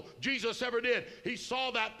miracle Jesus ever did, he saw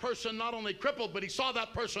that person not only crippled, but he saw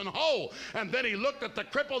that person whole. And then he looked at the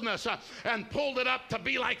crippledness and pulled it up to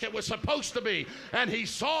be like it was supposed to be. And he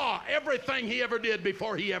saw everything he ever did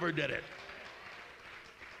before he ever did it.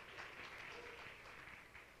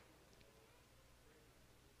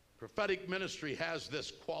 Prophetic ministry has this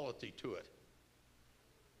quality to it.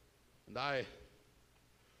 And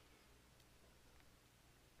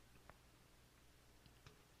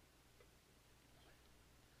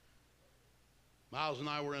Miles and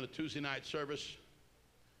I were in a Tuesday night service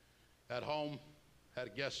at home, had a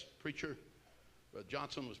guest preacher. Brother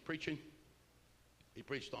Johnson was preaching. He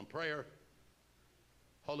preached on prayer.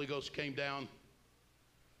 Holy Ghost came down.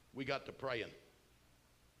 We got to praying.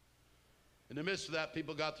 In the midst of that,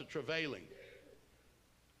 people got to travailing.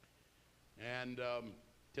 And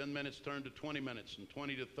 10 minutes turned to 20 minutes, and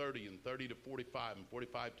 20 to 30, and 30 to 45, and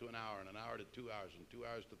 45 to an hour, and an hour to 2 hours, and 2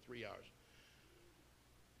 hours to 3 hours.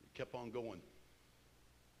 It kept on going.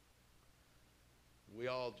 We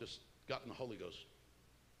all just got in the Holy Ghost.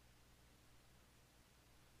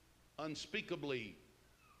 Unspeakably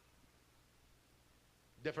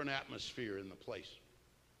different atmosphere in the place.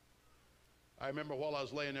 I remember while I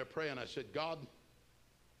was laying there praying, I said, God,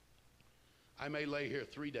 I may lay here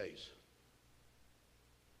 3 days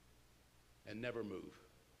and never move.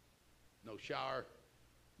 No shower,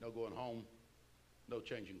 no going home, no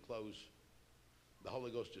changing clothes. The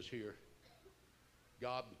Holy Ghost is here.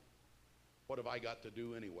 God, what have I got to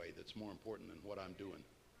do anyway that's more important than what I'm doing?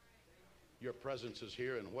 Your presence is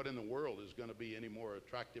here, and what in the world is going to be any more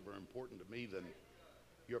attractive or important to me than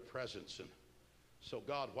your presence? And so,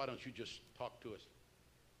 God, why don't you just talk to us?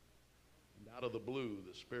 And out of the blue,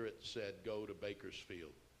 the Spirit said, go to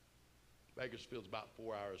Bakersfield. Bakersfield's about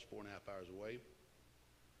 4 hours, 4.5 hours away.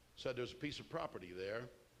 Said there's a piece of property there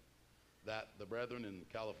that the brethren in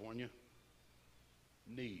California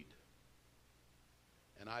need.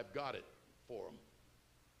 And I've got it for them.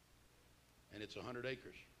 And it's 100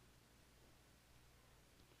 acres.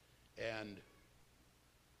 And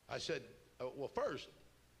I said, well, first,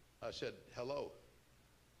 I said, hello.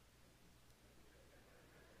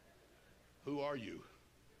 Who are you?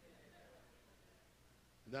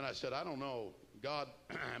 And then I said, I don't know. God,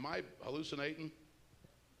 am I hallucinating?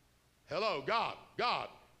 Hello, God, God.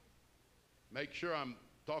 Make sure I'm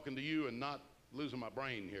talking to you and not losing my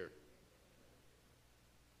brain here.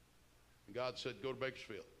 And God said, go to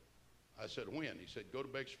Bakersfield. I said, when? He said, go to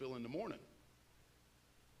Bakersfield in the morning.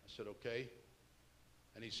 I said, okay.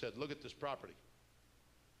 And he said, look at this property.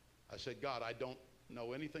 I said, God, I don't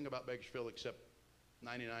know anything about Bakersfield except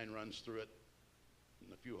 99 runs through it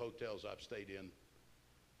and a few hotels I've stayed in.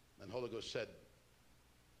 And the Holy Ghost said,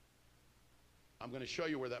 I'm going to show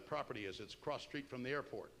you where that property is. It's across the street from the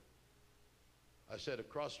airport. I said,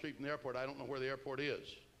 across the street from the airport, I don't know where the airport is.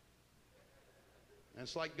 And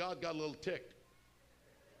it's like God got a little ticked.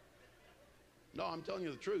 No, I'm telling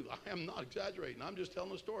you the truth. I am not exaggerating. I'm just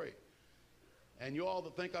telling the story. And you all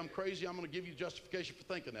that think I'm crazy, I'm going to give you justification for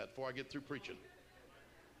thinking that before I get through preaching.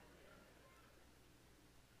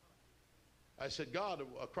 I said, God,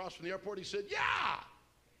 across from the airport? He said, yeah.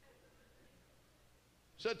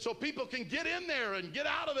 Said, so people can get in there and get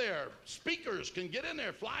out of there. Speakers can get in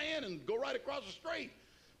there, fly in, and go right across the street.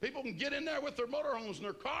 People can get in there with their motorhomes and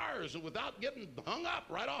their cars and without getting hung up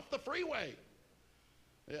right off the freeway.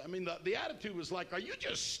 I mean, the attitude was like, are you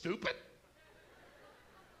just stupid?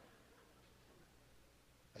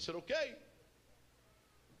 I said, okay.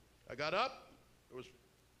 I got up. There was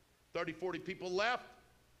 30, 40 people left.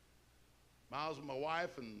 Miles and my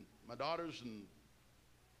wife and my daughters and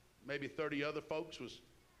maybe 30 other folks was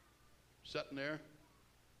sitting there.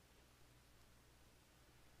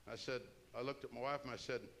 I looked at my wife and I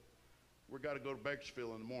said, we got to go to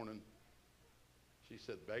Bakersfield in the morning. She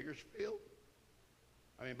said, Bakersfield?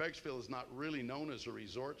 I mean, Bakersfield is not really known as a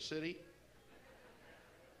resort city.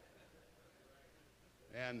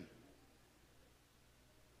 And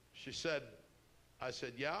she said, I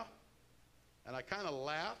said, yeah. And I kind of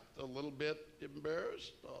laughed a little bit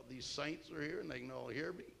embarrassed. Oh, these saints are here and they can all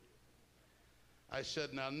hear me. I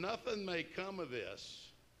said, now nothing may come of this,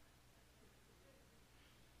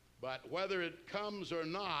 but whether it comes or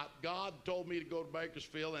not, God told me to go to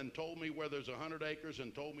Bakersfield and told me where there's 100 acres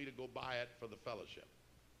and told me to go buy it for the fellowship.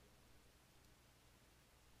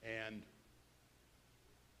 And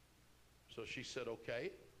so she said,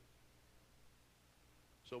 okay.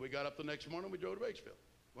 So we got up the next morning, we drove to Bakersfield.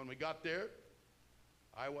 When we got there,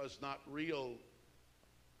 I was not real,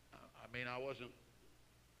 I wasn't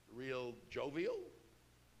real jovial.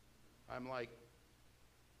 I'm like,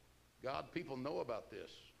 God, people know about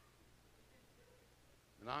this.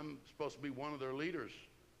 And I'm supposed to be one of their leaders.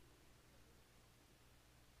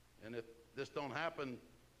 And if this don't happen,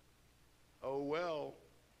 oh well.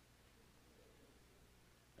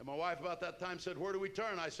 And my wife about that time said, where do we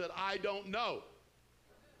turn? I said, I don't know.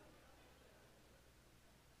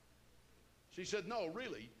 She said, no,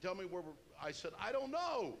 really, tell me where we're. I said, I don't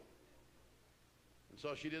know. And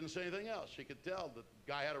so she didn't say anything else. She could tell the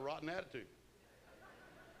guy had a rotten attitude.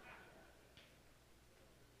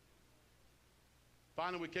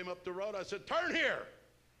 Finally, we came up the road. I said, turn here.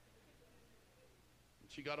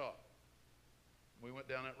 she got off. We went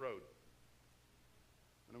down that road.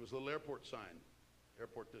 And there was a little airport sign,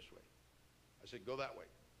 airport this way. I said, go that way.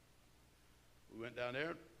 We went down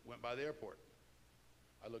there, went by the airport.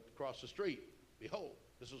 I looked across the street. Behold,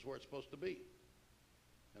 this is where it's supposed to be.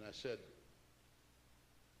 And I said,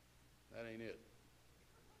 that ain't it.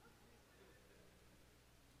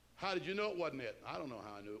 How did you know it wasn't it? I don't know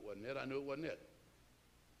how I knew it wasn't it. I knew it wasn't it.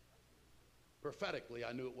 Prophetically,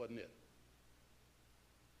 I knew it wasn't it.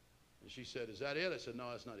 And she said, is that it? I said,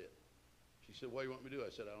 no, that's not it. She said, what do you want me to do? I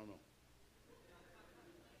said, I don't know.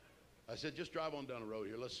 I said, just drive on down the road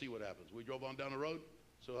here. Let's see what happens. We drove on down the road.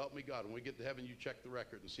 So help me God. When we get to heaven, you check the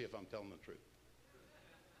record and see if I'm telling the truth.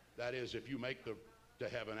 That is, if you make it to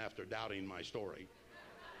heaven after doubting my story.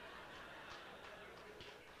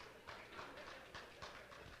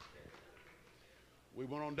 We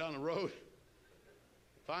went on down the road.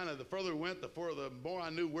 Finally, the further we went, the more I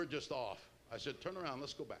knew we're just off. I said, turn around,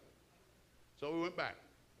 let's go back. So we went back.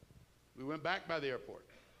 We went back by the airport.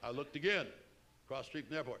 I looked again, across the street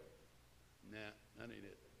from the airport. Nah, that ain't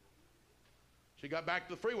it. She got back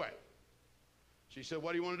to the freeway. She said,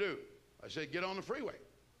 what do you want to do? I said, get on the freeway.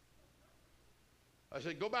 I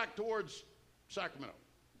said, go back towards Sacramento.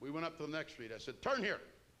 We went up to the next street. I said, turn here.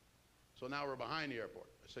 So now we're behind the airport.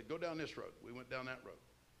 I said, go down this road. We went down that road.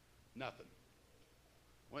 Nothing.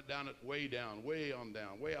 Went down it, way on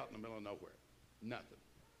down, way out in the middle of nowhere. Nothing.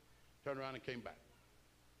 Turned around and came back.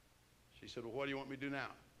 She said, well, what do you want me to do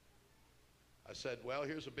now? I said, well,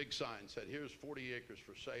 here's a big sign. Said, here's 40 acres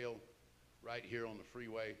for sale right here on the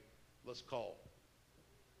freeway. Let's call.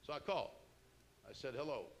 So I called. I said,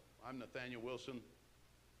 hello, I'm Nathaniel Wilson,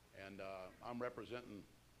 and I'm representing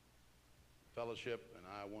Fellowship, and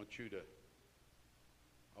I want to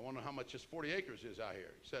know how much this 40 acres is out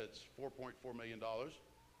here. He said, it's $4.4 million.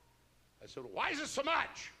 I said, well, why is it so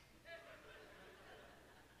much?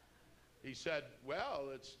 He said, well,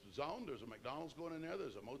 it's zoned. There's a McDonald's going in there.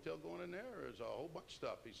 There's a motel going in there. There's a whole bunch of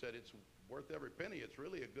stuff. He said, it's worth every penny. It's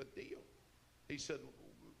really a good deal. He said,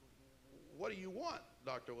 what do you want,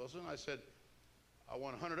 Dr. Wilson? I said, I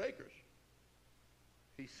want 100 acres.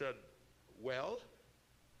 He said, well,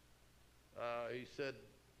 he said,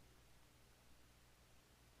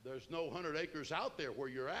 there's no 100 acres out there where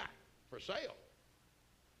you're at for sale.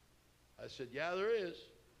 I said, yeah, there is.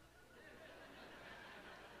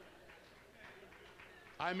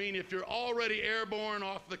 I mean, if you're already airborne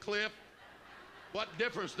off the cliff, what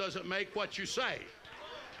difference does it make what you say?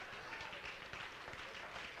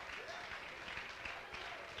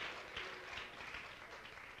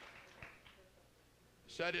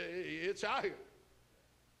 Said, it's out here.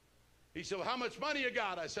 He said, well, how much money you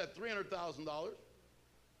got? I said, $300,000.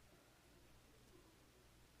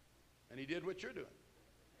 And he did what you're doing.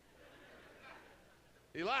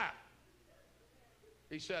 He laughed.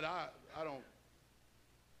 He said, I don't.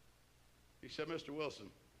 He said, Mr. Wilson,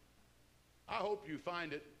 I hope you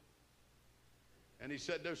find it. And he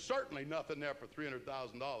said, there's certainly nothing there for $300,000.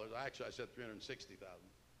 Actually, I said $360,000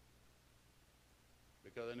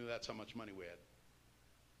 because I knew that's how much money we had.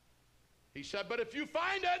 He said, but if you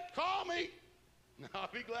find it, call me. I'll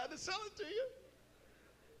be glad to sell it to you.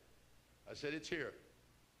 I said, it's here.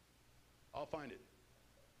 I'll find it.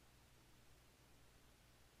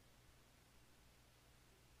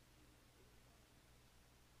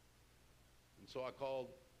 And so I called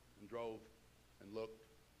and drove and looked,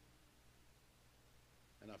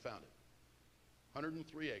 and I found it.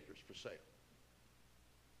 103 acres for sale.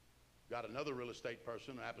 Got another real estate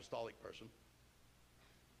person, an apostolic person,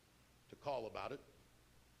 to call about it.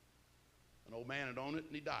 An old man had owned it,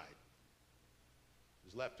 and he died. He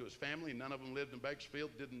was left to his family. None of them lived in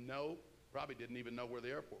Bakersfield, didn't know, probably didn't even know where the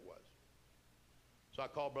airport was. So I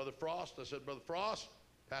called Brother Frost. I said, Brother Frost,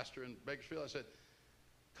 pastor in Bakersfield, I said,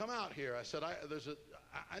 come out here. I said,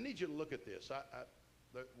 I need you to look at this.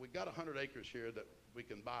 We got 100 acres here that we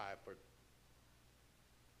can buy for,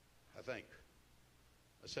 I think.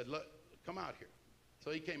 I said, look, come out here.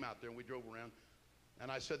 So he came out there, and we drove around. And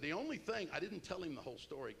I said, the only thing, I didn't tell him the whole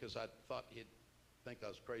story because I thought he'd think I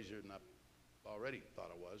was crazier than I already thought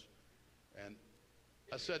I was. And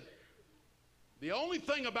I said, the only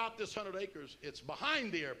thing about this 100 acres, it's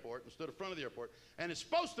behind the airport instead of front of the airport, and it's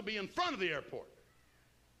supposed to be in front of the airport.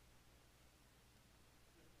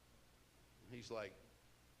 He's like,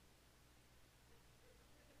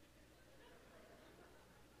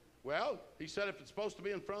 well, he said, if it's supposed to be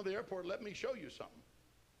in front of the airport, let me show you something.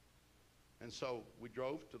 And so we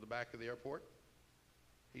drove to the back of the airport.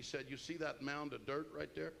 He said, you see that mound of dirt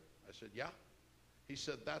right there? I said, yeah. He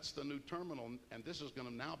said, that's the new terminal, and this is going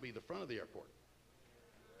to now be the front of the airport.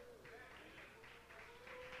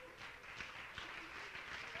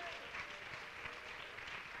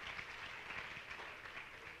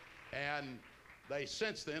 And they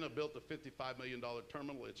since then have built a $55 million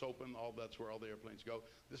terminal. It's open. That's where all the airplanes go.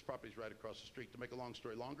 This property is right across the street. To make a long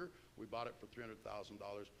story longer, we bought it for $300,000.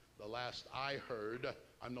 The last I heard,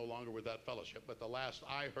 I'm no longer with that fellowship, but the last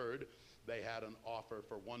I heard, they had an offer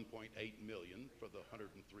for $1.8 million for the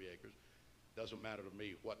 103 acres. Doesn't matter to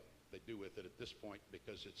me what they do with it at this point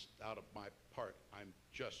because it's out of my part. I'm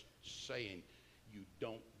just saying you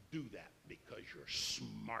don't do that because you're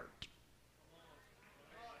smart.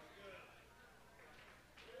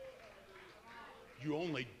 You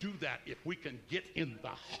only do that if we can get in the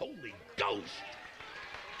Holy Ghost.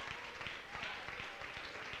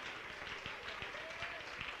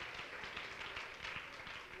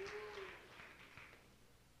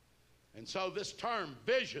 And so this term,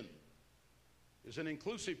 vision, is an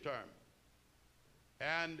inclusive term.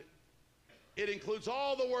 And it includes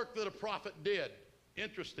all the work that a prophet did,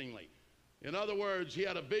 interestingly. In other words, he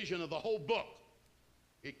had a vision of the whole book.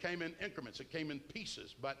 It came in increments. It came in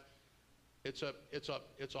pieces. But it's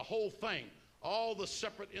a whole thing. All the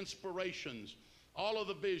separate inspirations, all of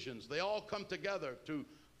the visions, they all come together to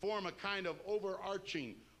form a kind of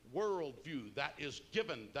overarching worldview that is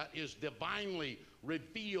given, that is divinely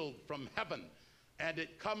revealed from heaven. And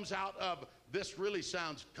it comes out of, this really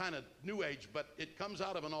sounds kind of new age, but it comes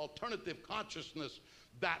out of an alternative consciousness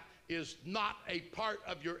that is not a part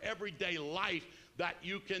of your everyday life that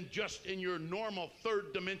you can just in your normal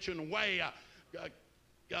third dimension way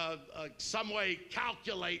some way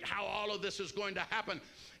calculate how all of this is going to happen.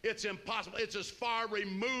 It's impossible. It's as far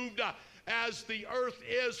removed as the earth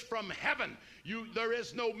is from heaven. There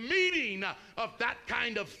is no meeting of that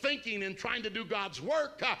kind of thinking and trying to do God's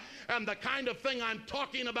work. And the kind of thing I'm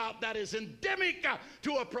talking about that is endemic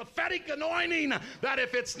to a prophetic anointing, that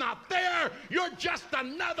if it's not there, you're just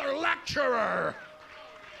another lecturer.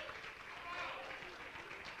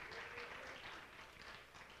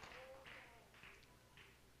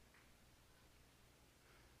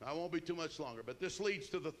 I won't be too much longer, but this leads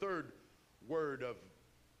to the third word of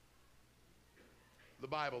the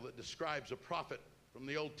Bible that describes a prophet from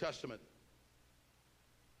the Old Testament.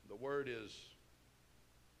 The word is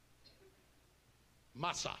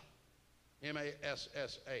Massa,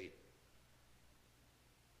 M-A-S-S-A.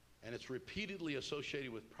 And it's repeatedly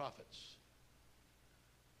associated with prophets.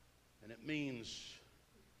 And it means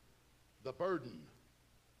the burden.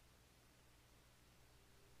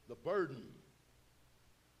 The burden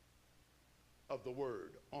of the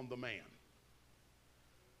word on the man.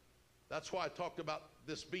 That's why I talked about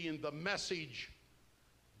this being the message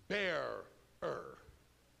bearer.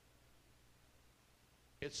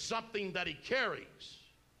 It's something that he carries.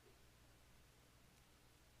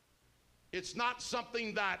 It's not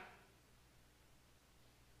something that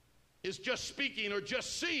is just speaking or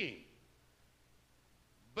just seeing,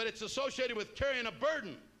 but it's associated with carrying a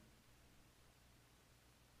burden.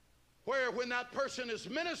 Where when that person is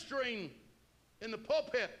ministering in the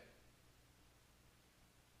pulpit,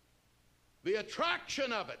 the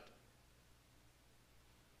attraction of it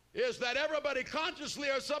is that everybody, consciously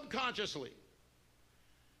or subconsciously,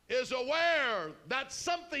 is aware that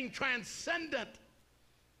something transcendent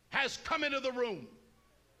has come into the room.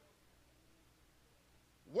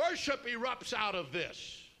 Worship erupts out of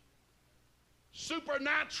this.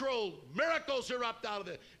 Supernatural miracles erupt out of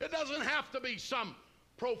this. It doesn't have to be some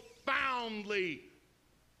profoundly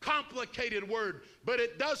complicated word, but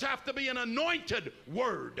it does have to be an anointed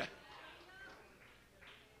word.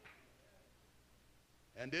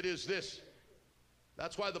 And it is this.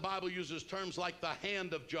 That's why the Bible uses terms like the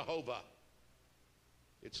hand of Jehovah.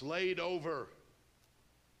 It's laid over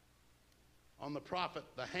on the prophet.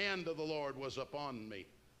 The hand of the Lord was upon me.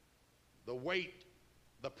 The weight,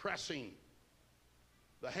 the pressing,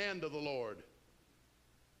 the hand of the Lord.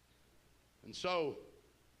 And so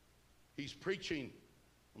he's preaching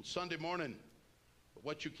on Sunday morning, but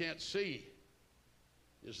what you can't see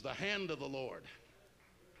is the hand of the Lord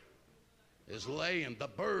is laying, the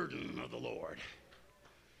burden of the Lord.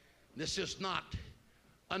 This is not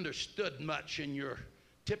understood much in your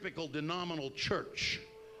typical denominational church.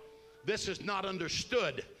 This is not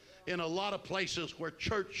understood in a lot of places where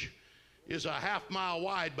church is a half-mile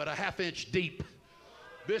wide but a half-inch deep.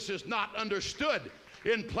 This is not understood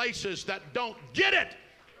in places that don't get it.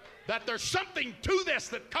 That there's something to this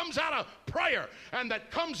that comes out of prayer, and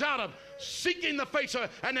that comes out of seeking the face of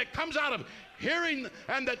it, and that comes out of hearing,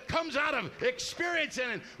 and that comes out of experiencing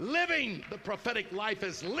and living. The prophetic life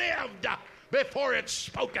is lived before it's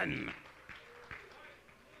spoken.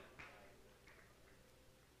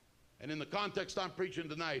 And in the context I'm preaching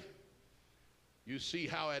tonight, you see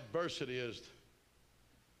how adverse it is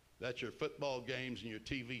that your football games and your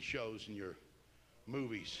TV shows and your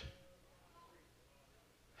movies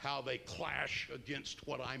how they clash against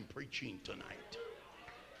what I'm preaching tonight.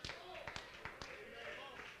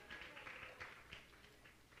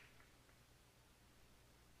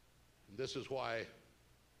 And this is why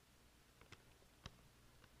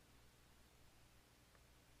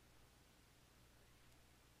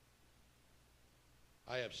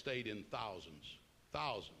I have stayed in thousands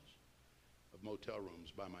of motel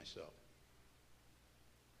rooms by myself.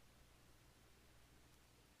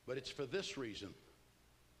 But it's for this reason,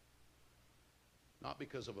 not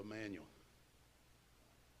because of a manual,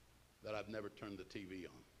 that I've never turned the TV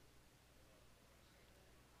on.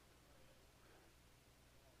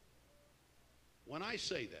 When I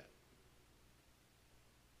say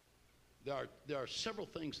that, there are several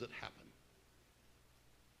things that happen.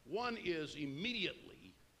 One is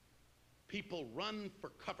immediately people run for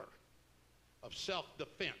cover of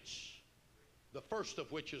self-defense, the first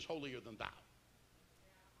of which is holier than thou.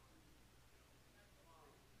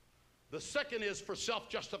 The second is for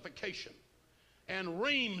self-justification and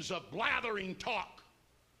reams of blathering talk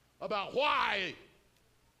about why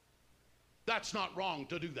that's not wrong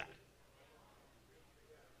to do that.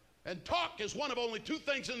 And talk is one of only two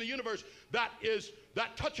things in the universe that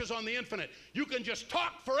touches on the infinite. You can just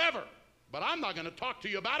talk forever, but I'm not going to talk to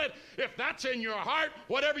you about it. If that's in your heart,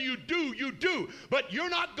 whatever you do, you do. But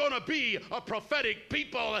you're not going to be a prophetic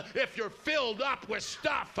people if you're filled up with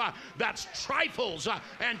stuff that's trifles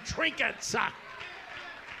and trinkets.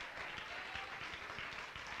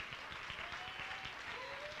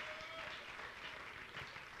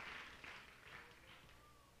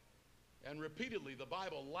 And repeatedly, the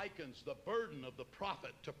Bible likens the burden of the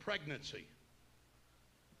prophet to pregnancy.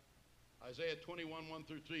 Isaiah 21, 1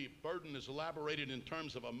 through 3, burden is elaborated in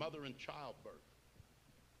terms of a mother in childbirth.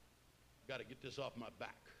 I've got to get this off my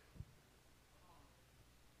back.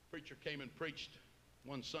 Preacher came and preached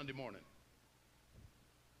one Sunday morning.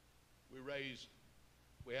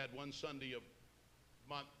 We had one Sunday a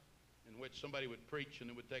month in which somebody would preach and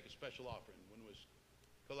it would take a special offering when it was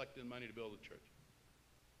collecting money to build a church.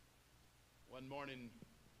 One morning,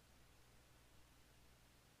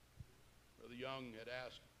 Brother Young had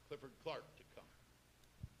asked Clifford Clark to come.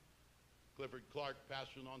 Clifford Clark,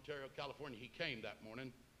 pastor in Ontario, California, he came that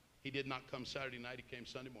morning. He did not come Saturday night, he came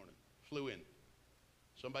Sunday morning. Flew in.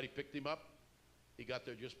 Somebody picked him up. He got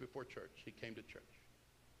there just before church. He came to church.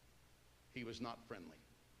 He was not friendly.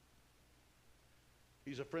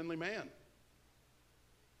 He's a friendly man.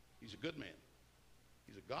 He's a good man.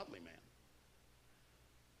 He's a godly man.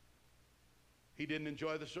 He didn't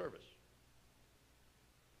enjoy the service.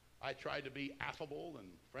 I tried to be affable and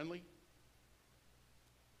friendly.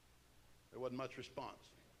 There wasn't much response.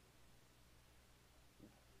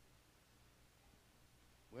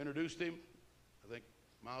 We introduced him. I think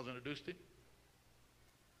Miles introduced him.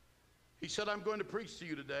 He said, I'm going to preach to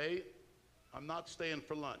you today. I'm not staying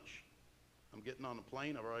for lunch. I'm getting on a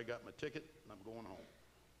plane. I've already got my ticket, and I'm going home.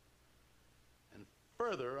 And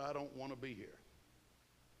further, I don't want to be here.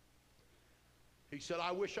 He said,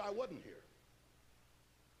 I wish I wasn't here.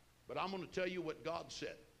 But I'm going to tell you what God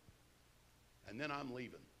said. And then I'm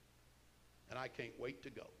leaving. And I can't wait to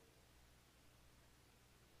go.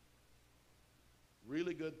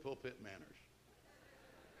 Really good pulpit manners.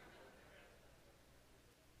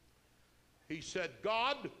 He said,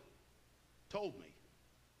 God told me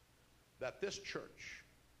that this church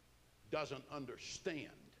doesn't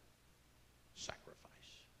understand sacrifice.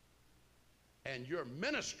 And your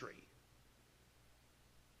ministry,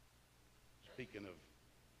 speaking of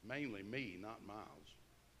mainly me, not Miles,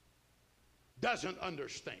 doesn't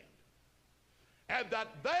understand. And that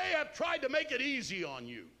they have tried to make it easy on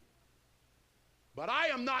you. But I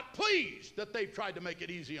am not pleased that they've tried to make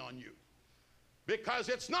it easy on you. Because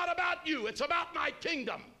it's not about you, it's about my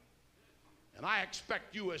kingdom. And I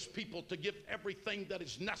expect you as people to give everything that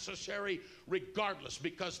is necessary regardless,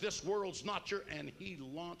 because this world's not your... And he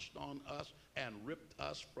launched on us and ripped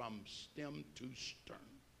us from stem to stern.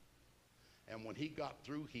 And when he got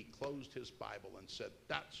through, he closed his Bible and said,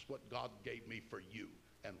 that's what God gave me for you,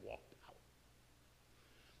 and walked out.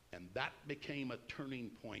 And that became a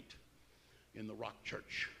turning point in the Rock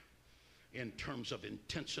Church in terms of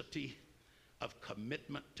intensity, of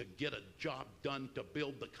commitment to get a job done, to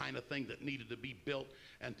build the kind of thing that needed to be built,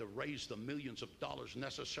 and to raise the millions of dollars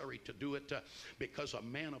necessary to do it, because a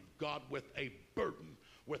man of God with a burden,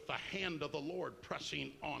 with the hand of the Lord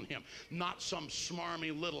pressing on him. Not some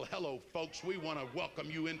smarmy little, hello folks, we want to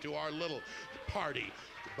welcome you into our little party.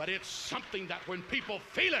 But it's something that when people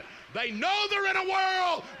feel it, they know they're in a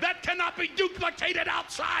world that cannot be duplicated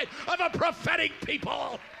outside of a prophetic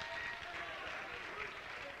people.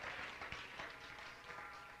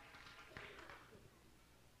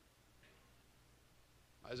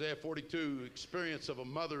 Isaiah 42, experience of a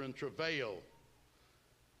mother in travail.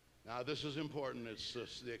 Now, this is important.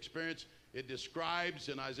 It's the experience. It describes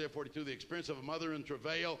in Isaiah 42 the experience of a mother in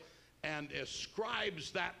travail and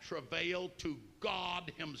ascribes that travail to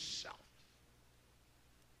God himself.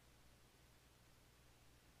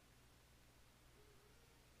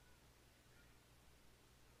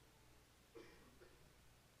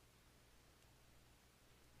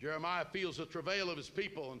 Jeremiah feels the travail of his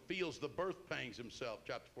people and feels the birth pangs himself,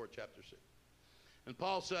 chapter 4, chapter 6. And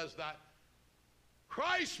Paul says that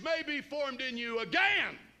Christ may be formed in you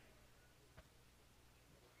again.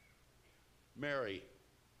 Mary,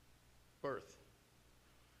 birth.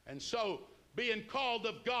 And so being called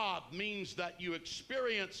of God means that you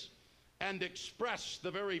experience and express the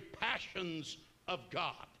very passions of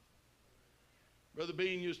God. Brother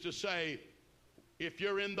Bean used to say, if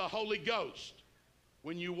you're in the Holy Ghost,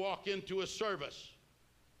 when you walk into a service,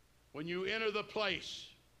 when you enter the place,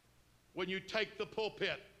 when you take the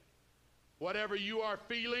pulpit, whatever you are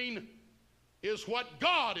feeling is what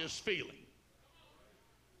God is feeling.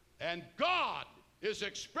 And God is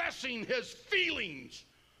expressing his feelings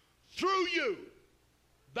through you.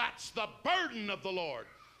 That's the burden of the Lord.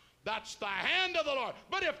 That's the hand of the Lord.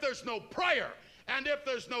 But if there's no prayer, and if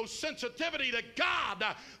there's no sensitivity to God,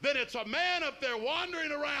 then it's a man up there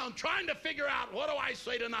wandering around trying to figure out, what do I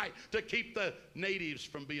say tonight to keep the natives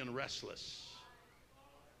from being restless?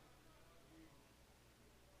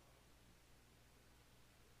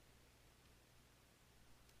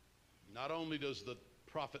 Not only does the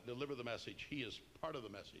prophet deliver the message, he is part of the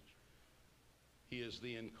message. He is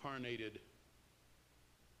the incarnated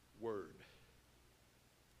Word.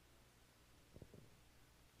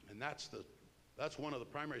 And that's one of the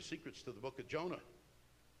primary secrets to the book of Jonah.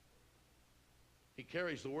 He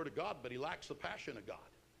carries the Word of God, but he lacks the passion of God.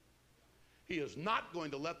 He is not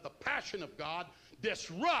going to let the passion of God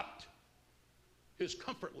disrupt his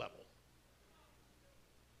comfort level.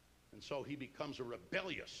 And so he becomes a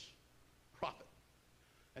rebellious prophet.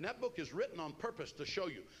 And that book is written on purpose to show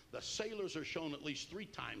you. The sailors are shown at least 3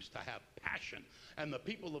 times to have passion. And the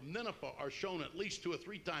people of Nineveh are shown at least 2 or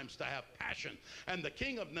 3 times to have passion. And the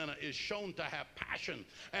king of Nineveh is shown to have passion.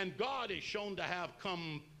 And God is shown to have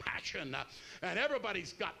compassion. And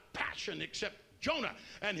everybody's got passion except Jonah.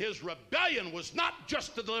 And his rebellion was not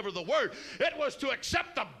just to deliver the word. It was to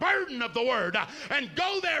accept the burden of the word and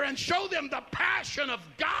go there and show them the passion of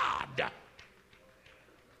God.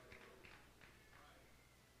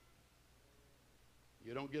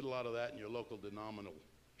 You don't get a lot of that in your local denominational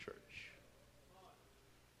church.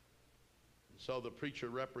 And so the preacher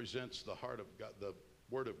represents the heart of God, the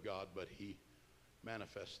Word of God, but he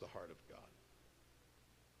manifests the heart of God.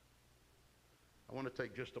 I want to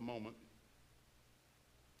take just a moment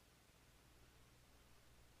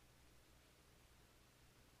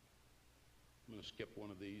I'm going to skip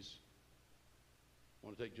one of these. I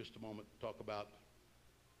want to take just a moment to talk about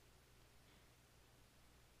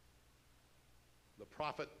the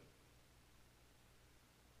prophet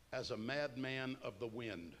as a madman of the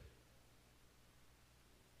wind.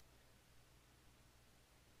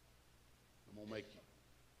 We'll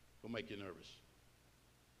make you nervous.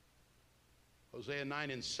 Hosea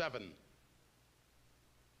 9:7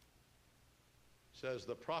 says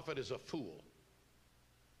the prophet is a fool.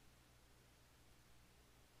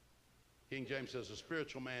 King James says the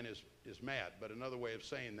spiritual man is mad, but another way of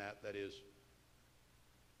saying that is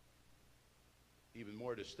even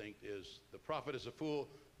more distinct, is the prophet is a fool,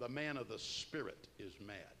 the man of the spirit is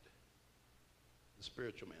mad. The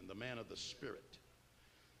spiritual man, the man of the spirit.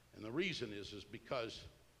 And the reason is because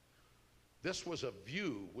this was a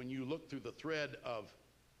view when you look through the thread of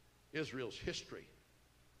Israel's history.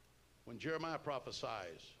 When Jeremiah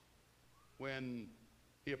prophesies, when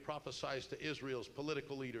he prophesies to Israel's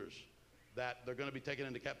political leaders that they're going to be taken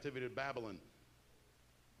into captivity to Babylon,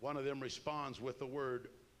 one of them responds with the word,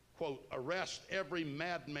 quote, arrest every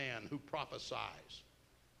madman who prophesies.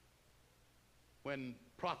 When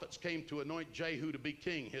prophets came to anoint Jehu to be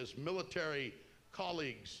king, his military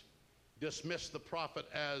colleagues dismissed the prophet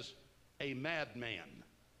as a madman.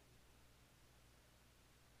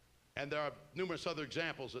 And there are numerous other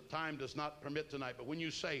examples that time does not permit tonight, but when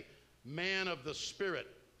you say man of the Spirit,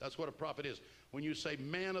 that's what a prophet is. When you say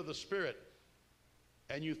man of the Spirit,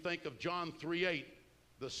 and you think of John 3:8,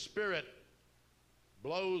 the Spirit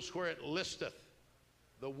blows where it listeth.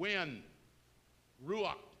 The wind,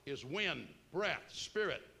 ruach, is wind, breath,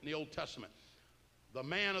 spirit in the Old Testament. The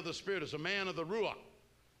man of the Spirit is a man of the ruach.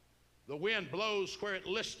 The wind blows where it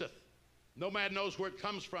listeth. No man knows where it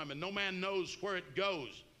comes from, and no man knows where it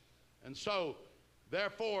goes. And so,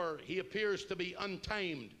 therefore, he appears to be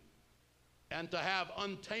untamed. and to have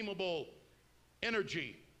untamable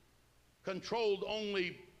energy controlled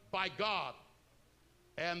only by God.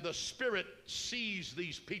 And the Spirit sees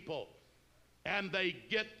these people, and they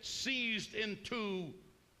get seized into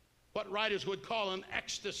what writers would call an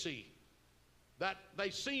ecstasy, that they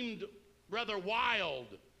seemed rather wild,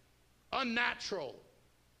 unnatural,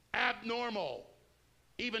 abnormal,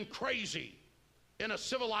 even crazy in a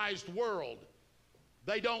civilized world.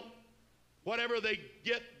 Whatever they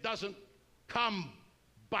get doesn't come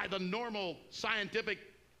by the normal scientific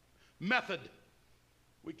method.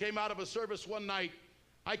 We came out of a service one night,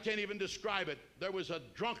 I can't even describe it. There was a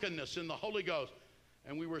drunkenness in the Holy Ghost,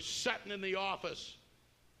 and we were sitting in the office,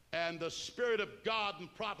 and the Spirit of God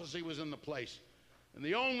and prophecy was in the place. And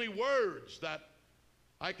the only words that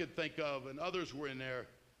I could think of, and others were in there,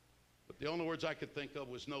 but the only words I could think of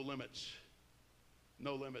was no limits.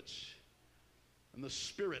 No limits. And the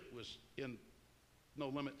Spirit was in no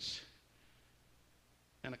limits.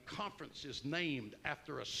 And a conference is named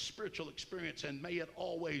after a spiritual experience, and may it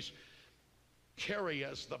always carry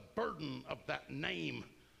as the burden of that name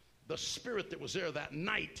the Spirit that was there that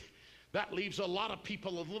night. That leaves a lot of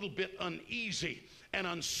people a little bit uneasy and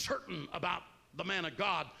uncertain about the man of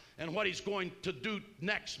God and what he's going to do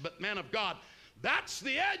next. But man of God, that's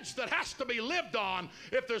the edge that has to be lived on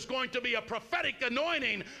if there's going to be a prophetic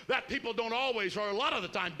anointing that people don't always, or a lot of the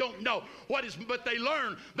time, don't know what is, but they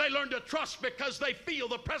learn to trust because they feel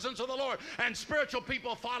the presence of the Lord. And spiritual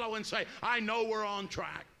people follow and say, I know we're on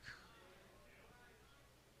track.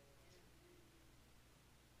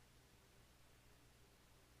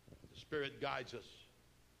 The Spirit guides us.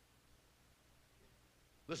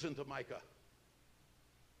 Listen to Micah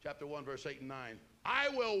chapter 1, verse 8 and 9. I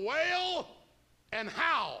will wail and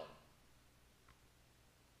howl.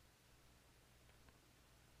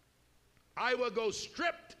 I will go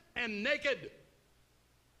stripped and naked.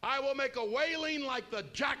 I will make a wailing like the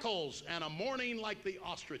jackals and a mourning like the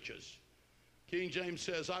ostriches. King James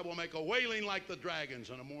says, I will make a wailing like the dragons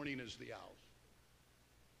and a mourning as the owls.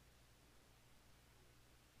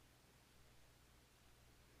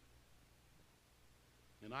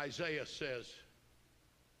 And Isaiah says,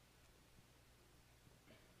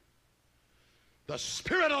 the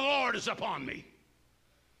Spirit of the Lord is upon me.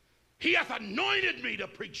 He hath anointed me to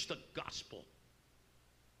preach the gospel.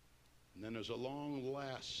 And then there's a long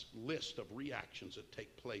last list of reactions that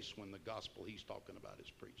take place when the gospel he's talking about is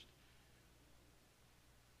preached.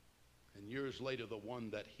 And years later, the one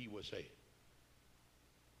that he was a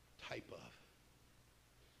type of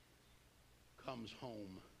comes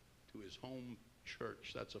home to his home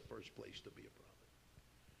church. That's the first place to be a prophet.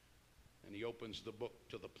 And he opens the book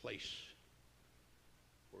to the place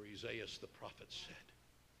where Isaiah the prophet said.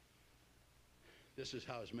 This is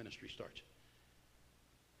how his ministry starts.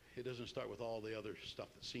 It doesn't start with all the other stuff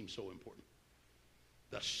that seems so important.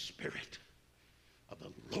 The Spirit of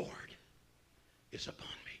the Lord is upon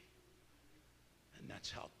me. And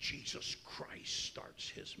that's how Jesus Christ starts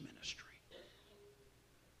his ministry.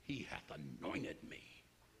 He hath anointed me.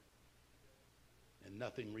 And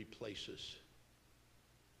nothing replaces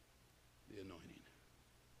the anointing.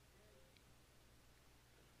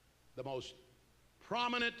 The most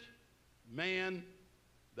prominent man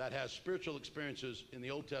that has spiritual experiences in the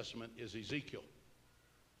Old Testament is Ezekiel.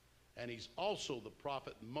 And he's also the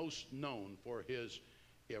prophet most known for his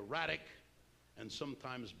erratic and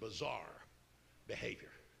sometimes bizarre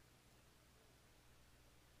behavior.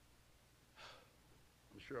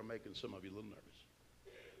 I'm sure I'm making some of you a little nervous.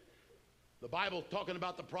 The Bible, talking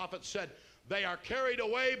about the prophet, said, they are carried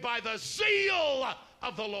away by the zeal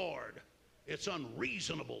of the Lord. It's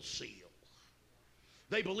unreasonable zeal.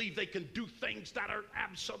 They believe they can do things that are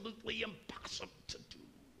absolutely impossible to do.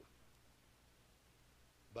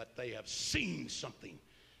 But they have seen something,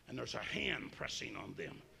 and there's a hand pressing on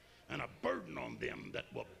them and a burden on them that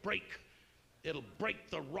will break. It'll break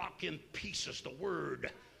the rock in pieces. The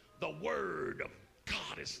word of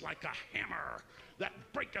God is like a hammer that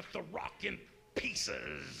breaketh the rock in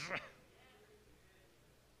pieces.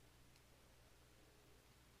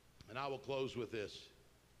 And I will close with this.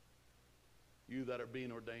 You that are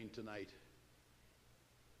being ordained tonight,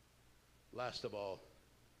 last of all,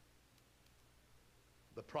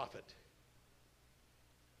 the prophet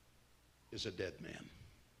is a dead man.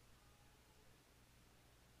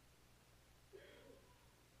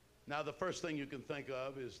 Now, the first thing you can think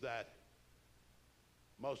of is that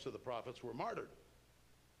most of the prophets were martyred.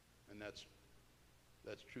 And that's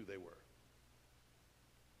true, they were.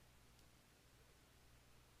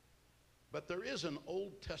 But there is an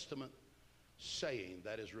Old Testament saying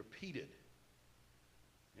that is repeated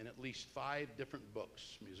in at least 5 different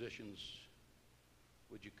books. Musicians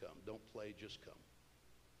would you come? Don't play, just come.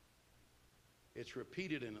 It's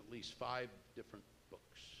repeated in at least 5 different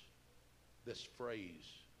books, this phrase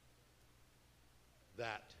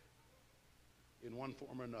that in one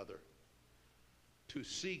form or another, to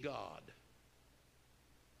see God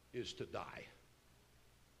is to die.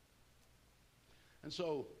 And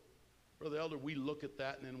so, Brother Elder, we look at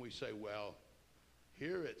that and then we say, well,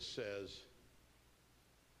 here it says,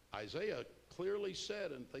 Isaiah clearly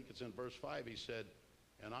said, and I think it's in verse 5, he said,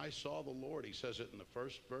 and I saw the Lord. He says it in the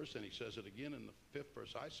first verse, and he says it again in the 5th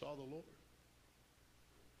verse, I saw the Lord.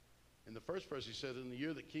 In the first verse, he said, in the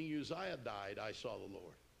year that King Uzziah died, I saw the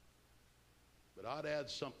Lord. But I'd add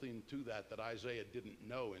something to that Isaiah didn't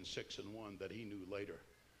know in 6:1 that he knew later.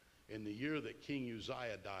 In the year that King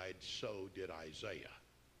Uzziah died, so did Isaiah.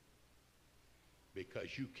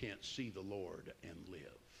 Because you can't see the Lord and live.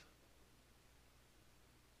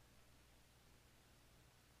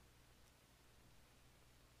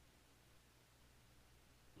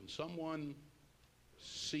 When someone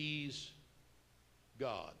sees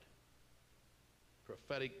God,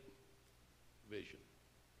 prophetic vision,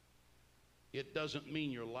 it doesn't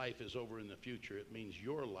mean your life is over in the future. It means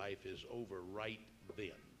your life is over right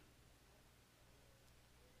then.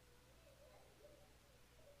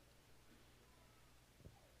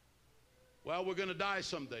 Well, we're going to die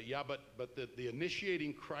someday. Yeah, but the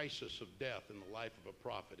initiating crisis of death in the life of a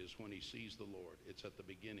prophet is when he sees the Lord. It's at the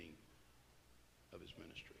beginning of his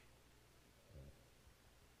ministry.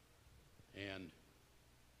 And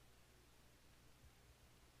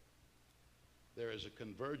there is a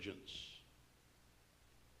convergence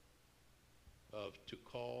of to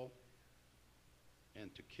call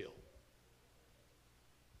and to kill,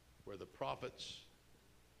 where the prophets,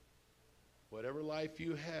 whatever life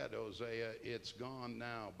you had, Hosea, it's gone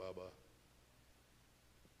now, Bubba.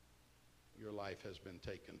 Your life has been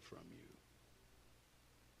taken from you.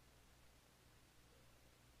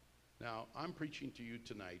 Now, I'm preaching to you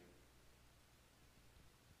tonight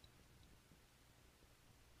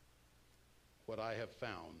what I have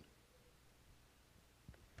found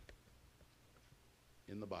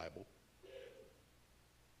in the Bible,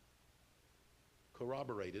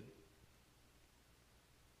 corroborated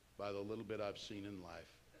by the little bit I've seen in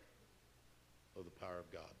life of the power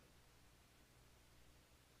of God.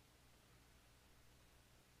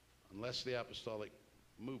 Unless the apostolic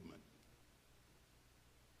movement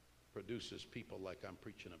produces people like I'm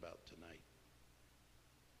preaching about tonight,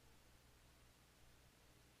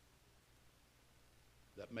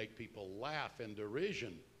 that make people laugh in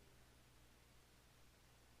derision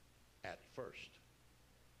at first.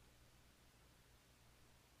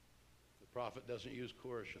 The prophet doesn't use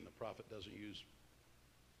coercion. The prophet doesn't use,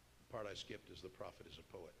 the part I skipped is the prophet is a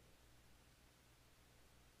poet.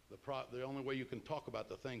 The only way you can talk about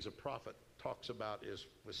the things a prophet talks about is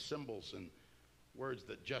with symbols and words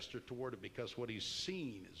that gesture toward it, because what he's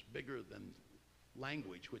seen is bigger than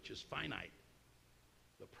language, which is finite.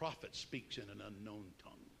 The prophet speaks in an unknown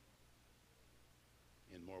tongue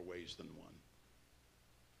in more ways than one.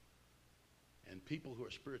 And people who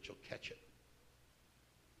are spiritual catch it.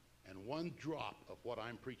 And one drop of what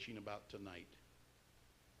I'm preaching about tonight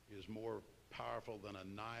is more powerful than a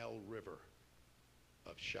Nile River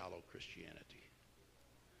of shallow Christianity.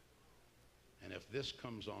 And if this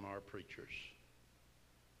comes on our preachers,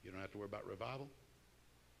 you don't have to worry about revival.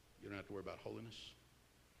 You don't have to worry about holiness.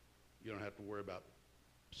 You don't have to worry about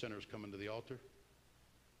sinners coming to the altar.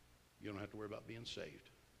 You don't have to worry about being saved.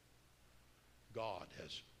 God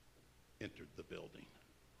has entered the building,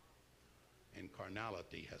 and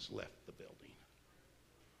carnality has left the building.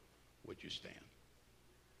 Would you stand?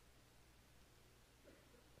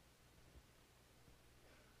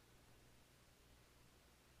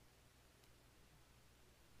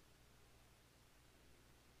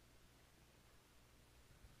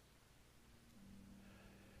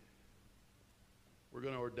 We're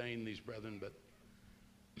going to ordain these brethren, but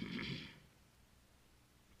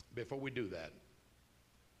before we do that,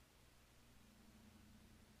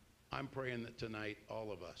 I'm praying that tonight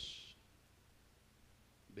all of us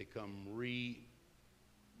become reordained.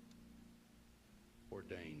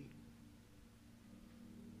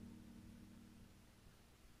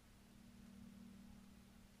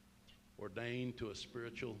 Ordained to a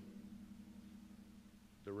spiritual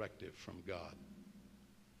directive from God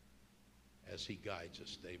as he guides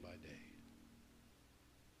us day by day.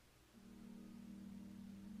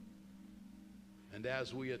 And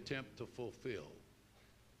as we attempt to fulfill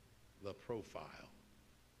the profile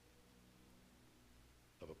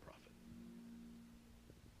of a prophet.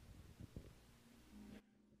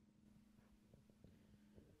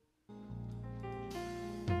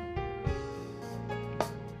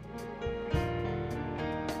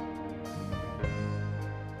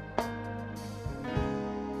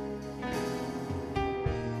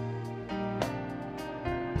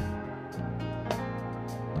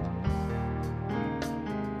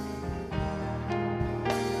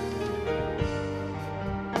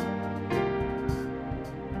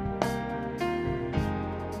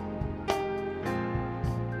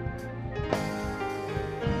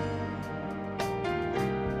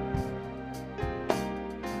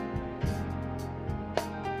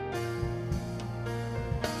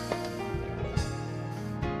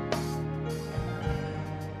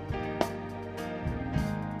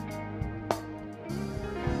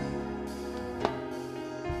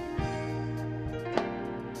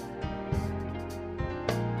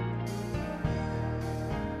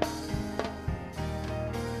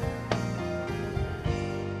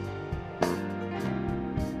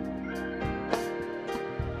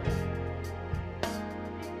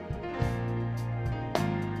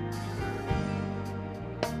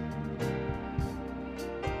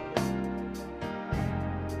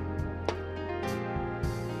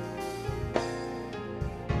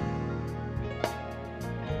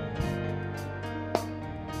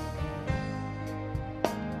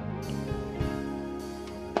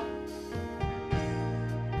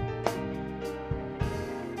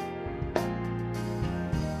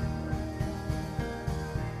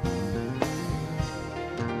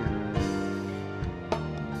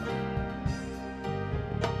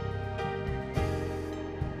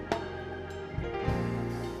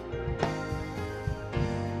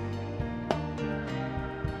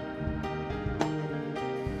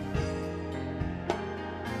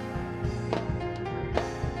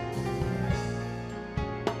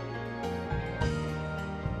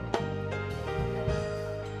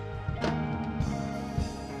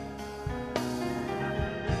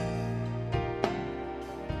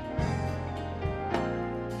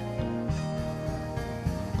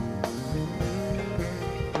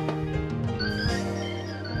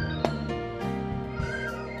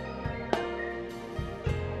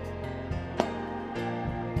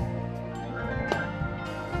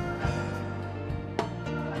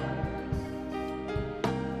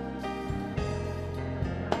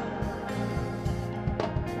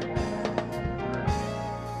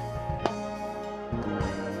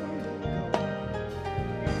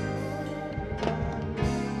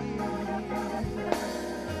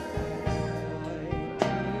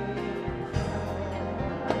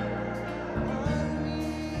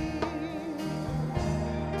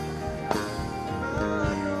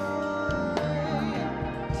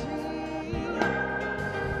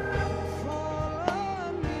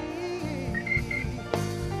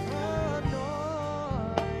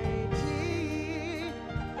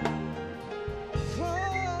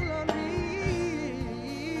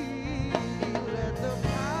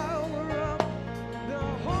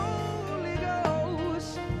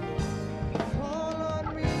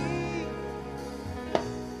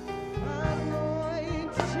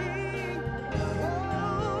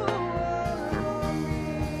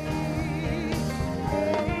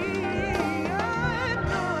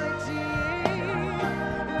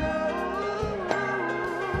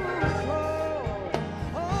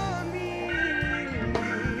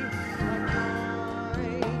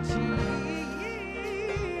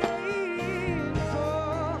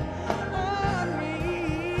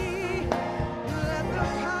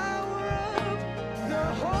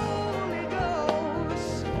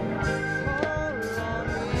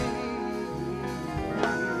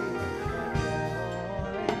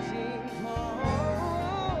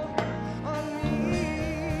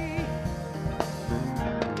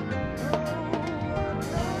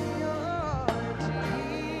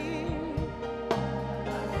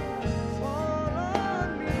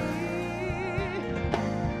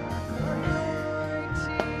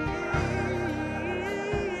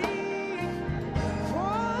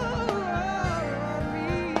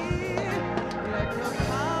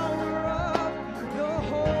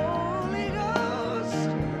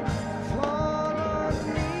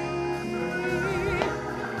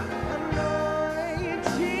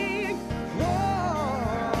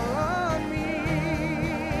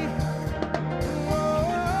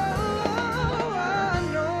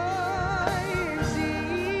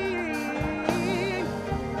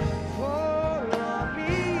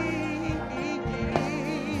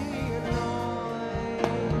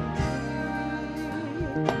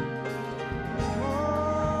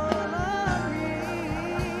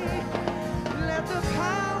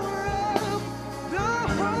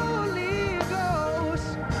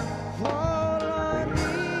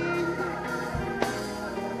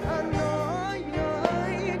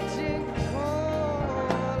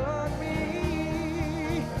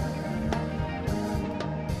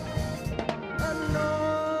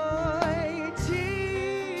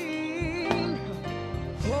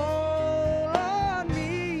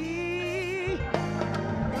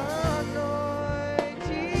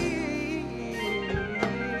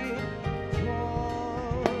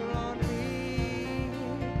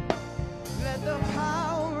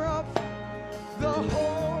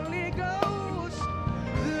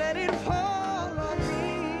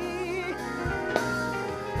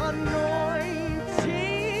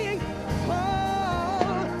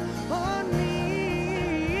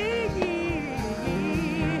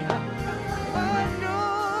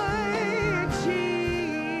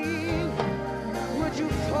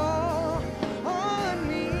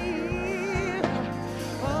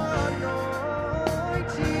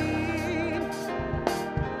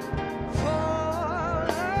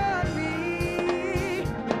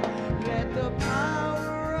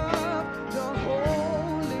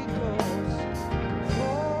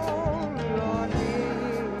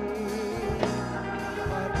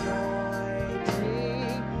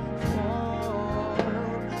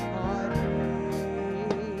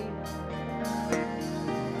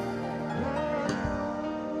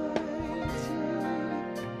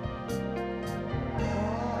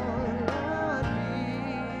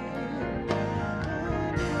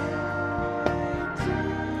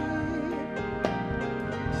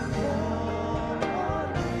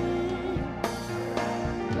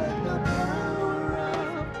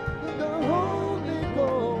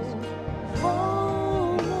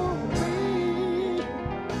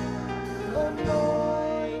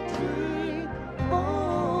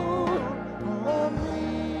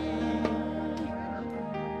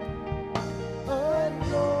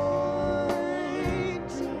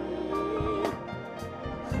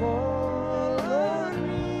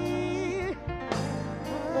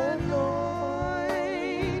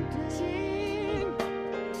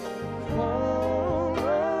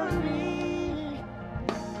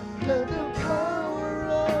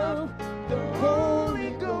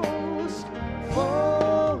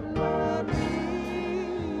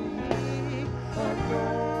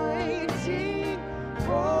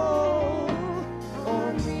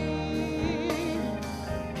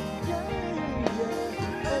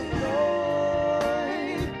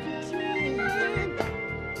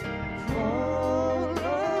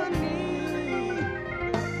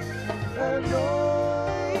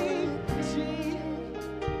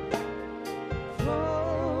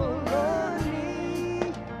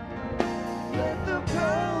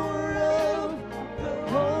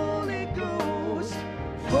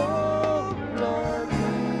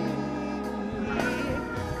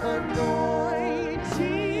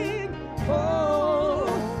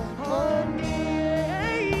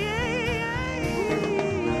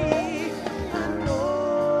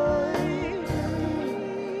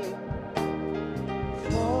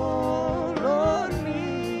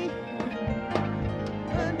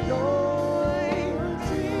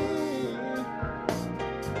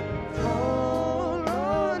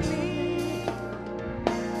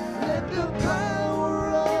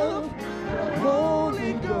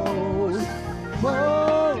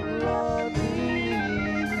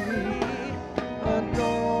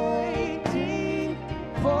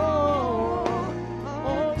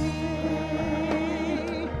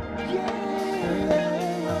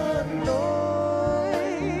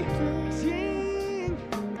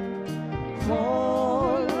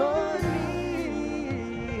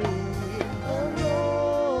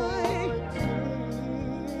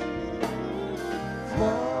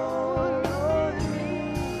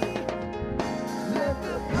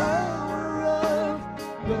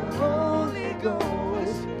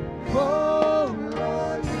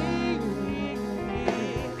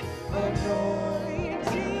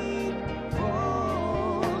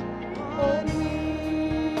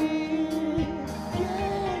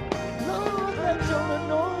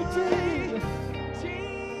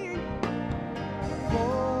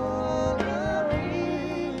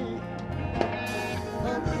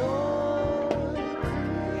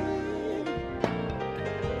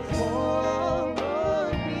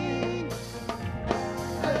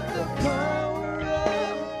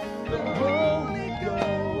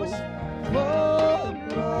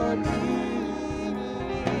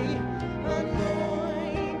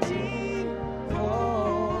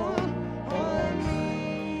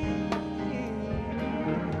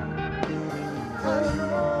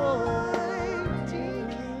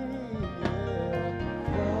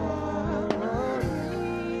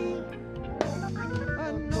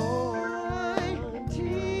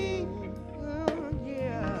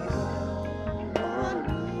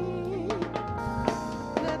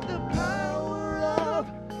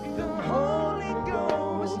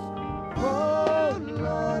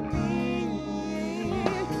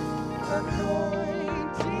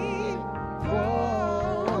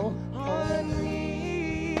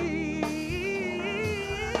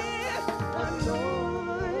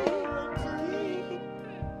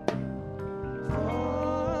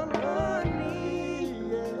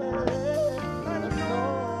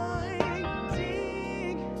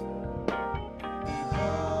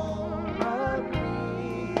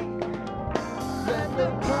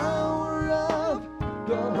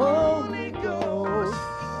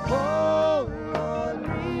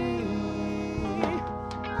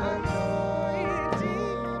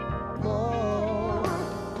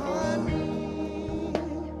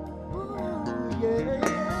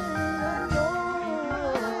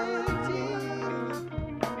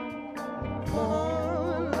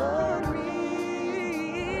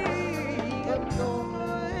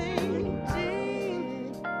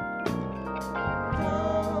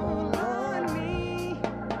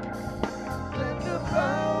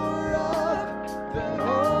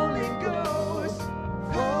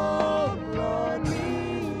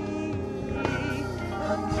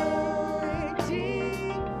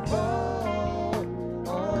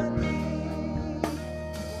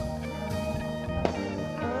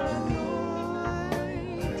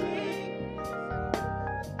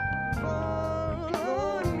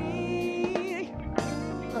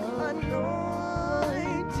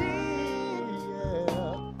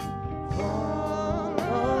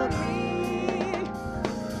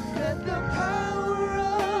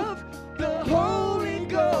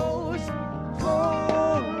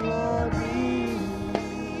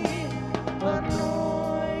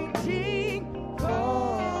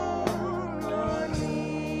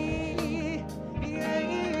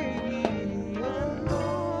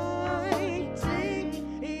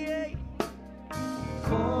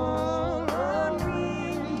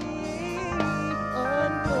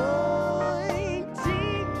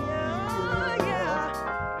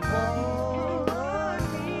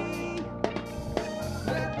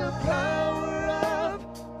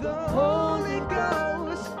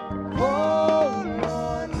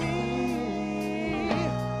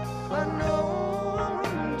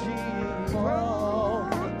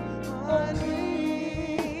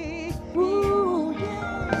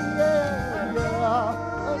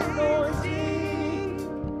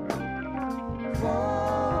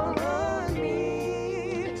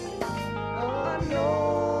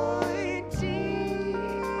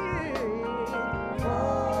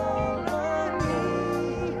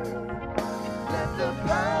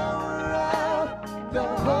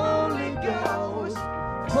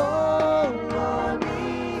 fall on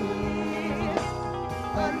me.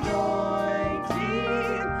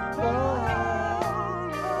 Anointing,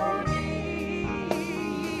 fall on me.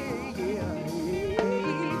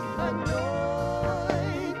 Anointing,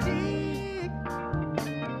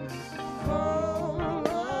 fall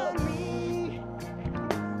on me.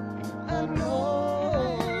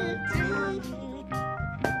 Anointing,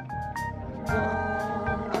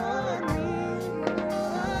 fall on me.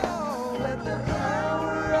 Oh, let the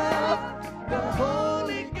power of the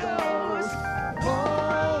Holy Ghost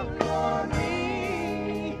fall on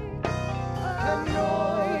me.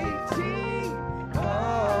 Anointing,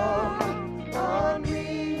 fall on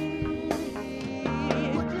me.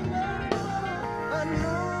 Would you let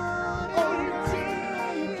anointing,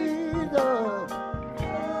 Jesus,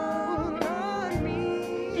 fall on me?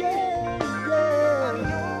 Yeah, yeah.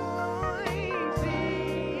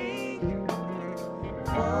 Anointing,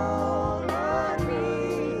 fall on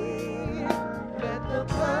me. Let the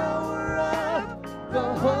power of the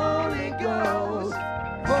Holy Ghost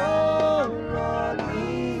fall on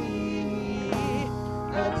me.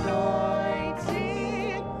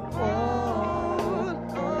 Anointing, fall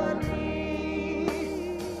on me.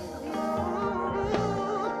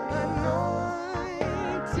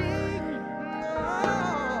 Anointing,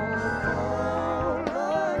 fall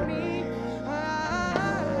on me. I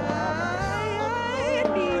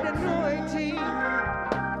need anointing.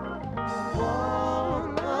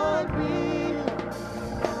 Fall on me.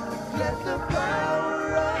 Let the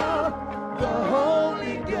power of the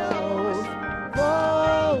Holy Ghost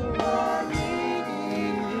fall on me.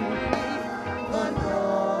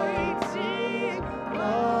 Anointing,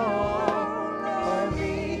 fall on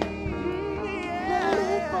me. Let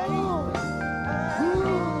it fall.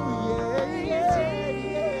 Ooh, yeah,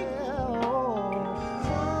 yeah.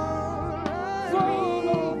 Fall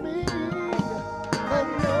on me.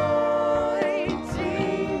 Anointing,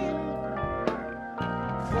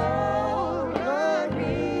 fall on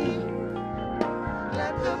me.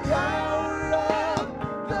 Let the power of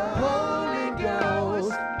the Holy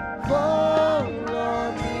Ghost fall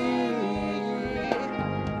on me.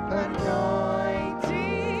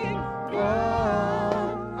 Anointing,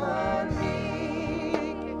 fall on me.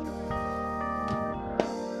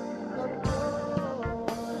 Anointing,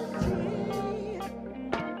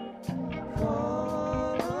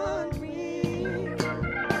 fall on me.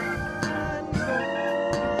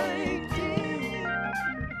 Anointing,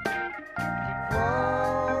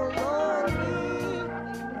 fall on me.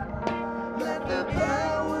 Let the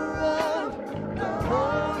power of the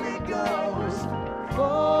Holy Ghost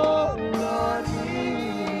fall on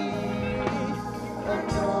me.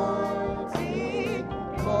 Anointing,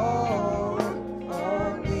 fall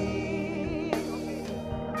on me.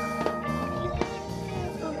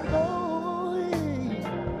 Anointing,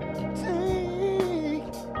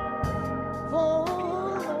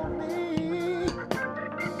 fall on me.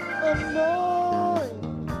 Anointing,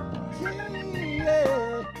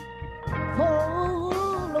 yeah,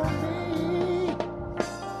 fall on me.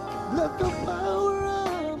 Let the power